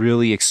 Getting to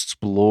really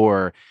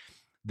explore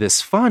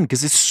this fun,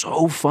 because it's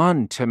so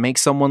fun to make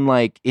someone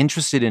like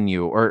interested in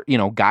you, or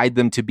guide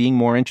them to being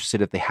more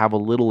interested if they have a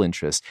little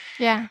interest.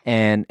 Yeah.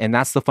 And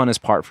that's the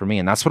funnest part for me,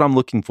 and that's what I'm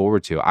looking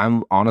forward to.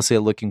 I'm honestly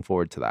looking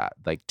forward to that,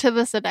 like to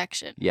the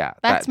seduction. Yeah,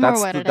 that's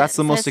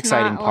the most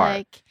exciting part.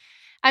 Like,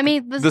 I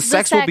mean, the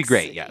sex will be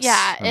great. Yes,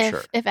 yeah,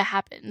 sure. if it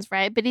happens,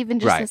 right? But even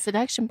just the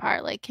seduction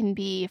part, like, can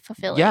be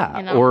fulfilling.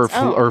 Yeah,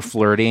 or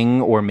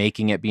flirting, or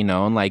making it be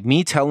known. Like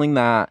me telling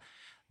that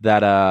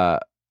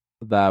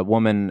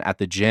woman at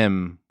the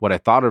gym what I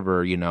thought of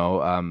her.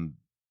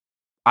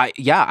 I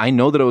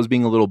know that I was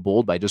being a little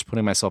bold by just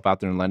putting myself out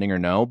there and letting her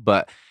know,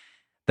 but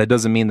that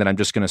doesn't mean that I'm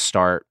just going to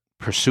start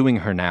pursuing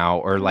her now,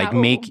 or like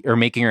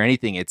making her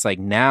anything. It's like,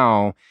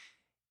 now,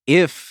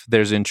 if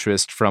there's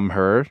interest from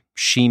her,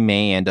 she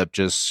may end up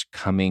just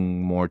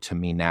coming more to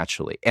me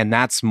naturally. And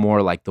that's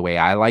more like the way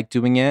I like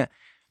doing it.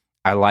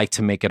 I like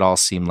to make it all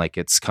seem like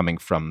it's coming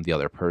from the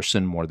other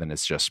person more than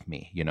it's just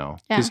me,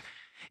 Because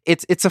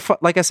it's a fun,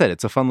 like I said,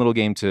 it's a fun little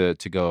game to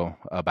go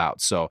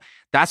about. So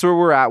that's where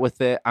we're at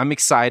with it. I'm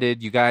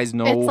excited. You guys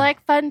know it's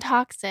like fun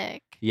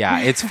toxic.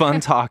 Yeah, it's fun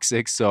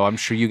toxic. So I'm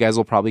sure you guys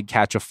will probably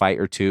catch a fight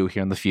or two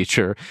here in the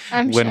future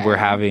when we're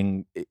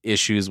having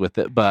issues with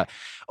it. But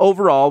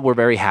overall, we're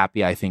very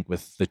happy, I think,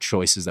 with the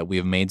choices that we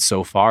have made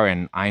so far.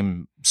 And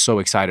I'm so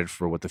excited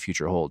for what the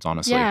future holds,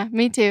 honestly. Yeah,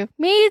 me too.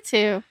 Me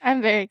too.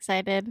 I'm very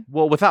excited.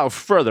 Well, without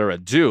further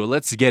ado,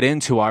 let's get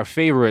into our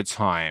favorite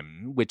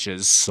time, which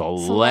is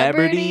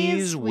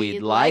Celebrities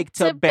We'd Like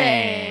to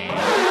Bang.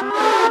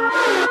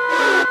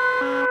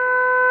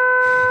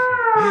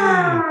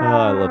 Oh,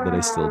 I love that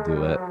I still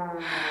do it.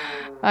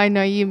 I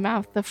know you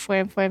mouth the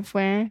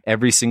fwam.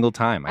 Every single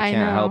time. I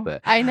can't help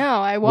it. I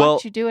know. I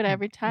watch you do it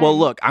every time. Well,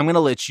 look, I'm going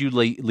to let you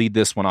lead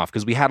this one off,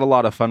 because we had a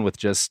lot of fun with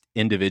just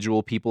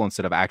individual people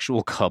instead of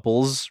actual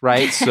couples,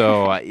 right?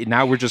 So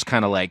now we're just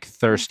kind of like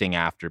thirsting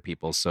after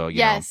people. So, you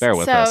know, bear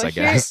with us, I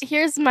guess.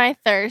 Here's my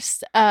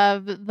thirst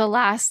of the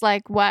last,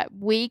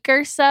 week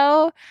or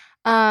so.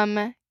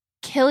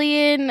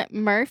 Cillian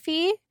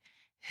Murphy,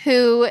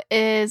 who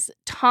is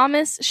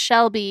Thomas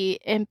Shelby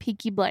in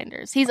Peaky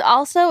Blinders. He's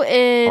also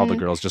in... All the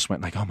girls just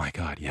went like, oh my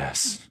God,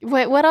 yes.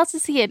 Wait, what else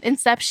is he in?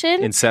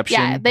 Inception?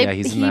 Yeah,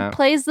 he's in that. He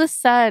plays the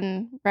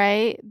son,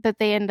 right? That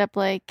they end up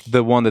like...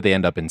 The one that they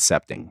end up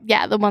incepting.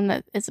 Yeah, the one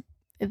that is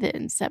the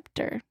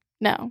inceptor.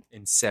 No.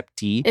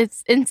 Inceptee?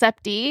 It's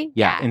Inceptee.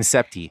 Yeah,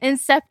 Inceptee.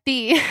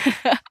 Inceptee.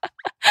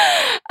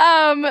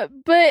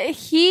 But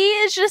he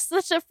is just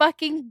such a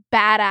fucking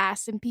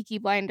badass in Peaky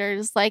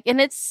Blinders.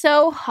 And it's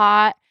so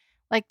hot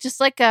Like just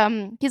like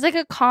he's like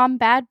a calm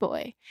bad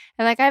boy.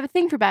 And like I have a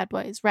thing for bad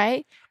boys,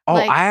 right? Oh,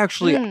 Like, I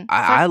actually,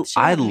 I fuck the shit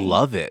I out of me.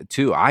 love it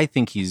too. I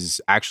think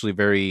he's actually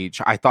very.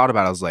 I thought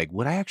about it. I was like,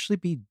 would I actually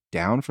be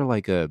down for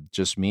like a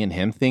just me and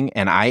him thing?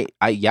 And I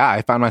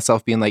found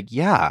myself being like,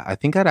 yeah, I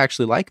think I'd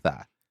actually like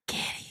that.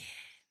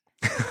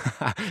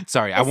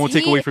 Sorry, I won't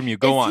take away from you.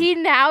 Go on. Is he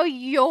now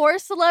your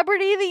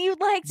celebrity that you'd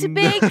like to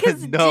be?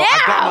 Because No,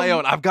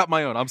 I've got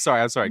my own. I'm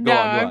sorry. Go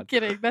on. I'm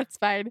kidding. That's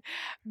fine.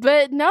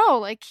 But no,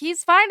 like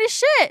he's fine as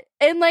shit.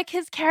 And like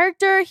his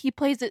character, he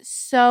plays it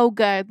so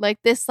good.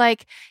 Like this,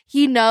 like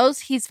he knows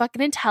he's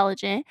fucking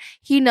intelligent.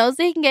 He knows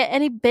that he can get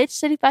any bitch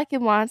that he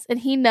fucking wants, and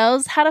he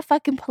knows how to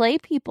fucking play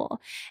people.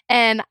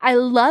 And I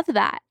love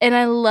that. And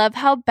I love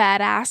how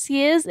badass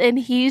he is. And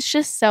he's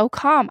just so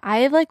calm. I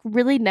have like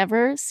really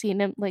never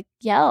seen him like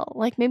yell.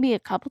 Like maybe a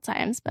couple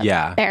times, but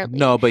Yeah, barely.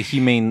 no, but he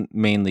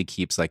mainly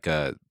keeps like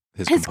his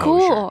It's composure.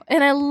 cool.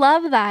 And I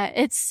love that.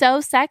 It's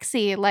so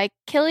sexy. Like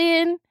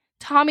Killian,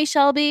 Tommy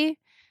Shelby,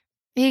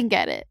 he can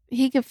get it.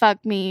 He can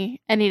fuck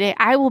me any day.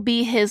 I will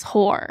be his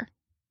whore.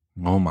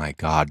 Oh my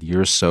God,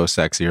 you're so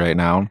sexy right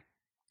now.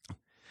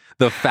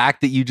 The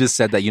fact that you just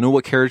said that, you know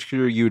what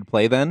character you would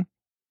play then?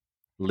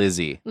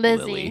 Lizzie.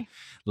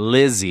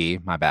 Lizzie,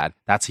 my bad.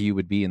 That's who you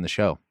would be in the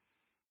show.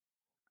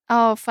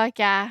 Oh, fuck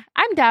yeah.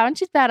 I'm down.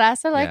 She's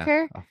badass. I like Yeah.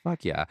 her. Oh,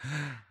 fuck yeah.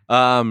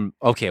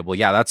 Okay, well,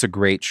 yeah, that's a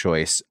great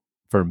choice.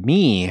 For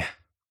me,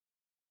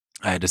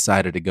 I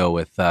decided to go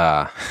with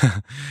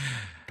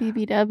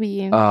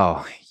BBW.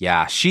 oh,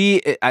 yeah.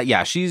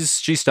 She's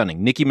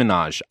stunning. Nicki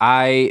Minaj.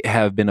 I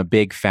have been a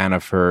big fan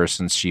of her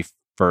since she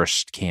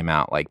first came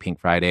out, like Pink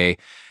Friday.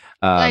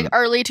 Like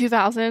early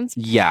 2000s.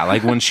 Yeah,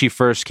 like when she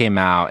first came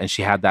out and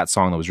she had that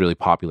song that was really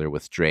popular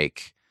with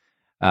Drake.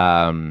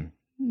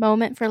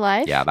 Moment for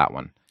Life. Yeah, that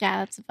one. Yeah,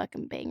 that's a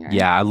fucking banger.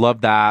 Yeah, I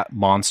love that.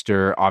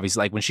 Monster, obviously,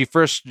 like when she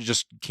first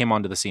just came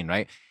onto the scene,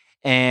 right?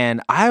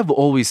 And I've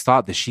always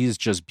thought that she's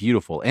just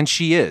beautiful, and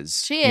she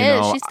is. She you is.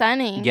 know? She's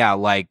stunning. Yeah,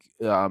 like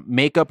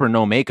makeup or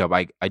no makeup,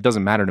 it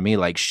doesn't matter to me.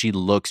 Like she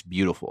looks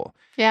beautiful,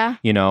 Yeah.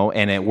 you know,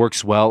 and it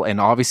works well.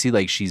 And obviously,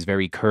 like she's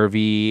very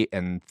curvy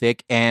and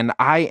thick. And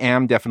I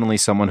am definitely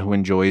someone who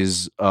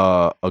enjoys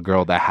a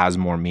girl that has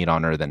more meat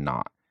on her than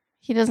not.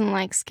 He doesn't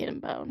like skin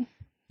and bone.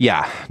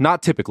 Yeah,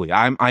 not typically.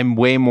 I'm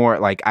way more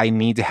like I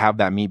need to have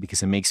that meat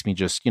because it makes me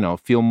just, you know,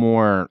 feel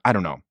more, I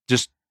don't know,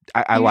 just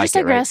I You're like just it,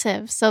 right?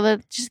 aggressive, so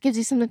that just gives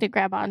you something to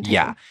grab onto.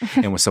 Yeah.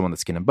 And with someone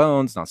that's skin and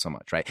bones, not so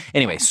much, right?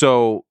 Anyway,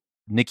 so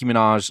Nicki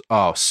Minaj,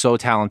 oh, so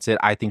talented.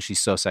 I think she's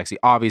so sexy.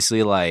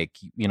 Obviously, like,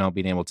 you know,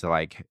 being able to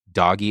like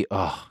doggy.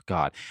 Oh,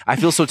 God. I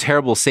feel so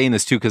terrible saying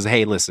this too, because,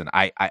 hey, listen,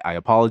 I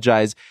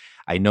apologize.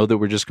 I know that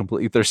we're just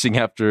completely thirsting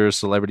after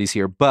celebrities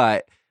here,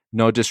 but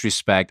no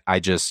disrespect. I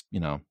just, you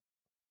know,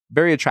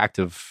 very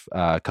attractive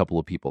couple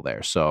of people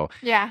there. So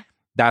Yeah.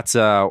 that's,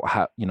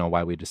 how, you know,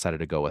 why we decided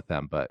to go with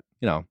them. But,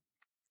 you know,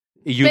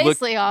 you look.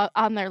 Basically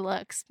on their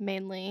looks,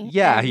 mainly.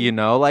 Yeah, And- you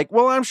know, like,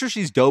 well, I'm sure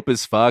she's dope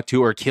as fuck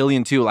too, or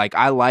Killian too. Like,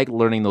 I like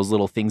learning those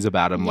little things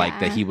about him, like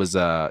that Yeah. he was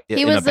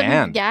He in was a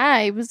band.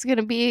 he was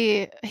gonna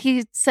be.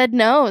 He said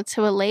no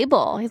to a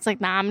label. He's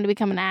like, nah, I'm gonna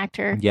become an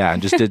actor. Yeah,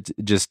 and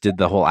just did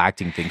the whole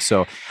acting thing.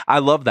 So I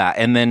love that.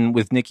 And then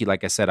with Nicki,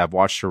 like I said, I've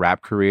watched her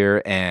rap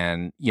career,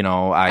 and you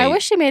know, I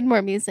wish she made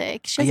more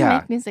music. She doesn't Yeah.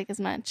 make music as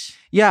much.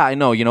 yeah, I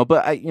know, you know,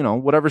 but you know,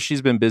 whatever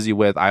she's been busy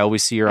with, I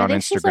always see her I on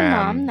think Instagram. she's a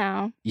mom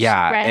now.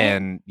 Yeah, Right?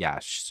 and yeah,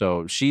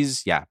 so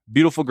she's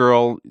beautiful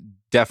girl.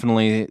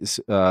 Definitely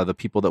the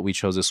people that we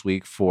chose this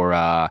week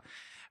for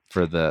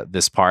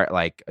this part,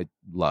 like I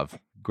love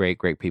great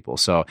people.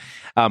 So,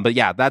 but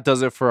yeah, that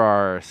does it for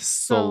our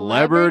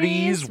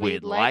celebrities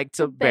we'd like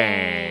to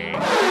bang.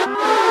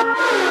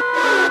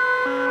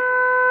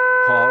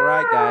 All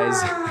right,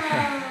 guys.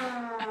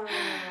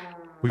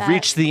 We've That-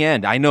 reached the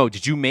end. I know.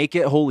 Did you make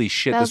it? Holy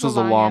shit. That This was was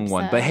a a long long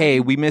one. But episode. hey,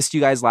 we missed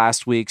you guys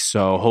last week.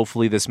 So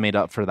hopefully this made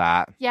up for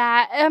that.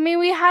 Yeah, I mean,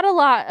 we had a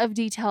lot of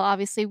detail,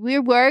 obviously. We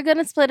were going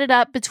to split it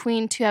up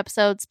between 2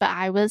 episodes, but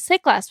I was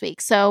sick last week.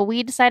 So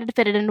we decided to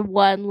fit it into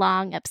one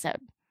long episode.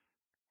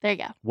 There you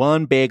go.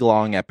 One big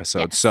long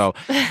episode. Yes. So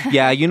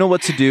yeah, you know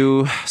what to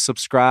do.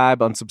 Subscribe,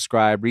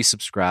 unsubscribe,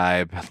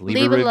 resubscribe, leave a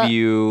Leave a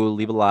review,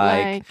 leave a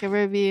like. Like a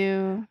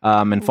review.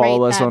 And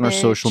follow rate us that on our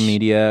social bitch.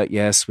 media.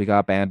 Yes, we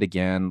got banned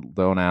again.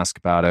 Don't ask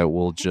about it.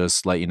 We'll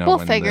just let you know We'll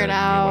when figure the it new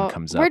out. one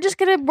comes We're up. just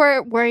going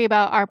to worry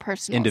about our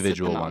personal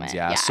Individual ones,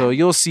 yeah. So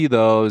you'll see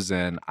those,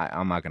 and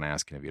I'm not going to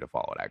ask any of you to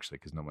follow it actually,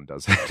 because no one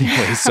does it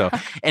anyway. So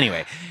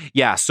anyway,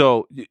 yeah.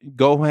 So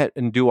go ahead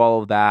and do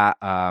all of that,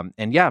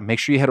 and yeah, make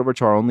sure you head over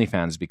to our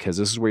OnlyFans, because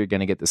this is where you're going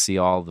to get to see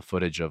all the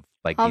footage of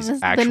like all these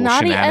the actual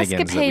naughty shenanigans that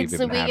we've escapades been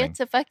that we having. get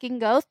to fucking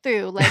go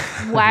through. Like,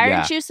 why Yeah.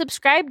 aren't you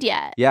subscribed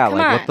yet? Yeah, Come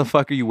like on. what the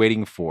fuck are you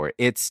waiting for?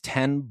 It's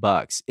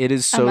 $10. It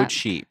is A so month.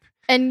 cheap.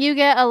 And you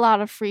get a lot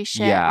of free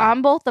shit Yeah.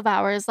 on both of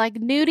ours, like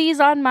nudies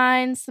on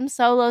mine, some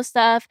solo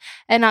stuff,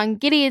 and on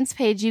Gideon's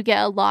page you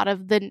get a lot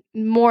of the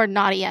more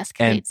naughty And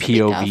escapades that we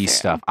go POV through.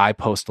 stuff. I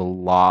post a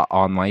lot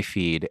on my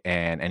feed,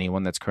 and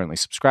anyone that's currently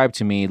subscribed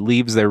to me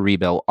leaves their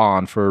rebel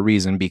on for a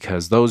reason,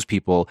 because those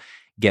people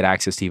get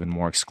access to even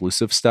more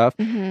exclusive stuff.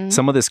 Mhm.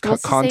 Some of this cut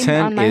What's the same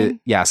content,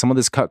 online? some of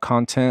this cut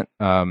content,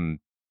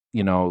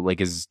 you know,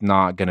 like is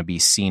not going to be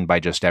seen by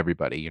just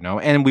everybody, you know,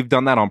 and we've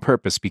done that on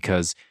purpose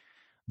because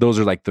those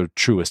are like the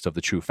truest of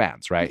the true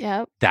fans, right?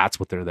 Yep. That's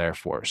what they're there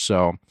for.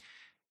 So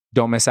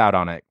don't miss out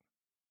on it.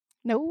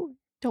 No,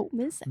 don't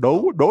miss it.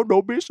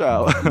 Don't miss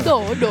out.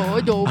 No,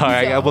 don't All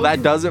right, miss well, out.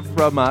 that does it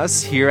from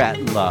us here at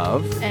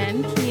Love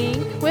And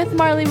Kink with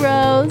Marley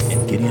Rose.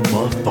 and Gideon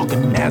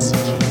motherfucking Nasty.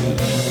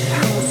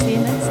 We'll see you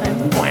next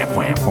time. Wah,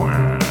 wah,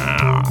 wah.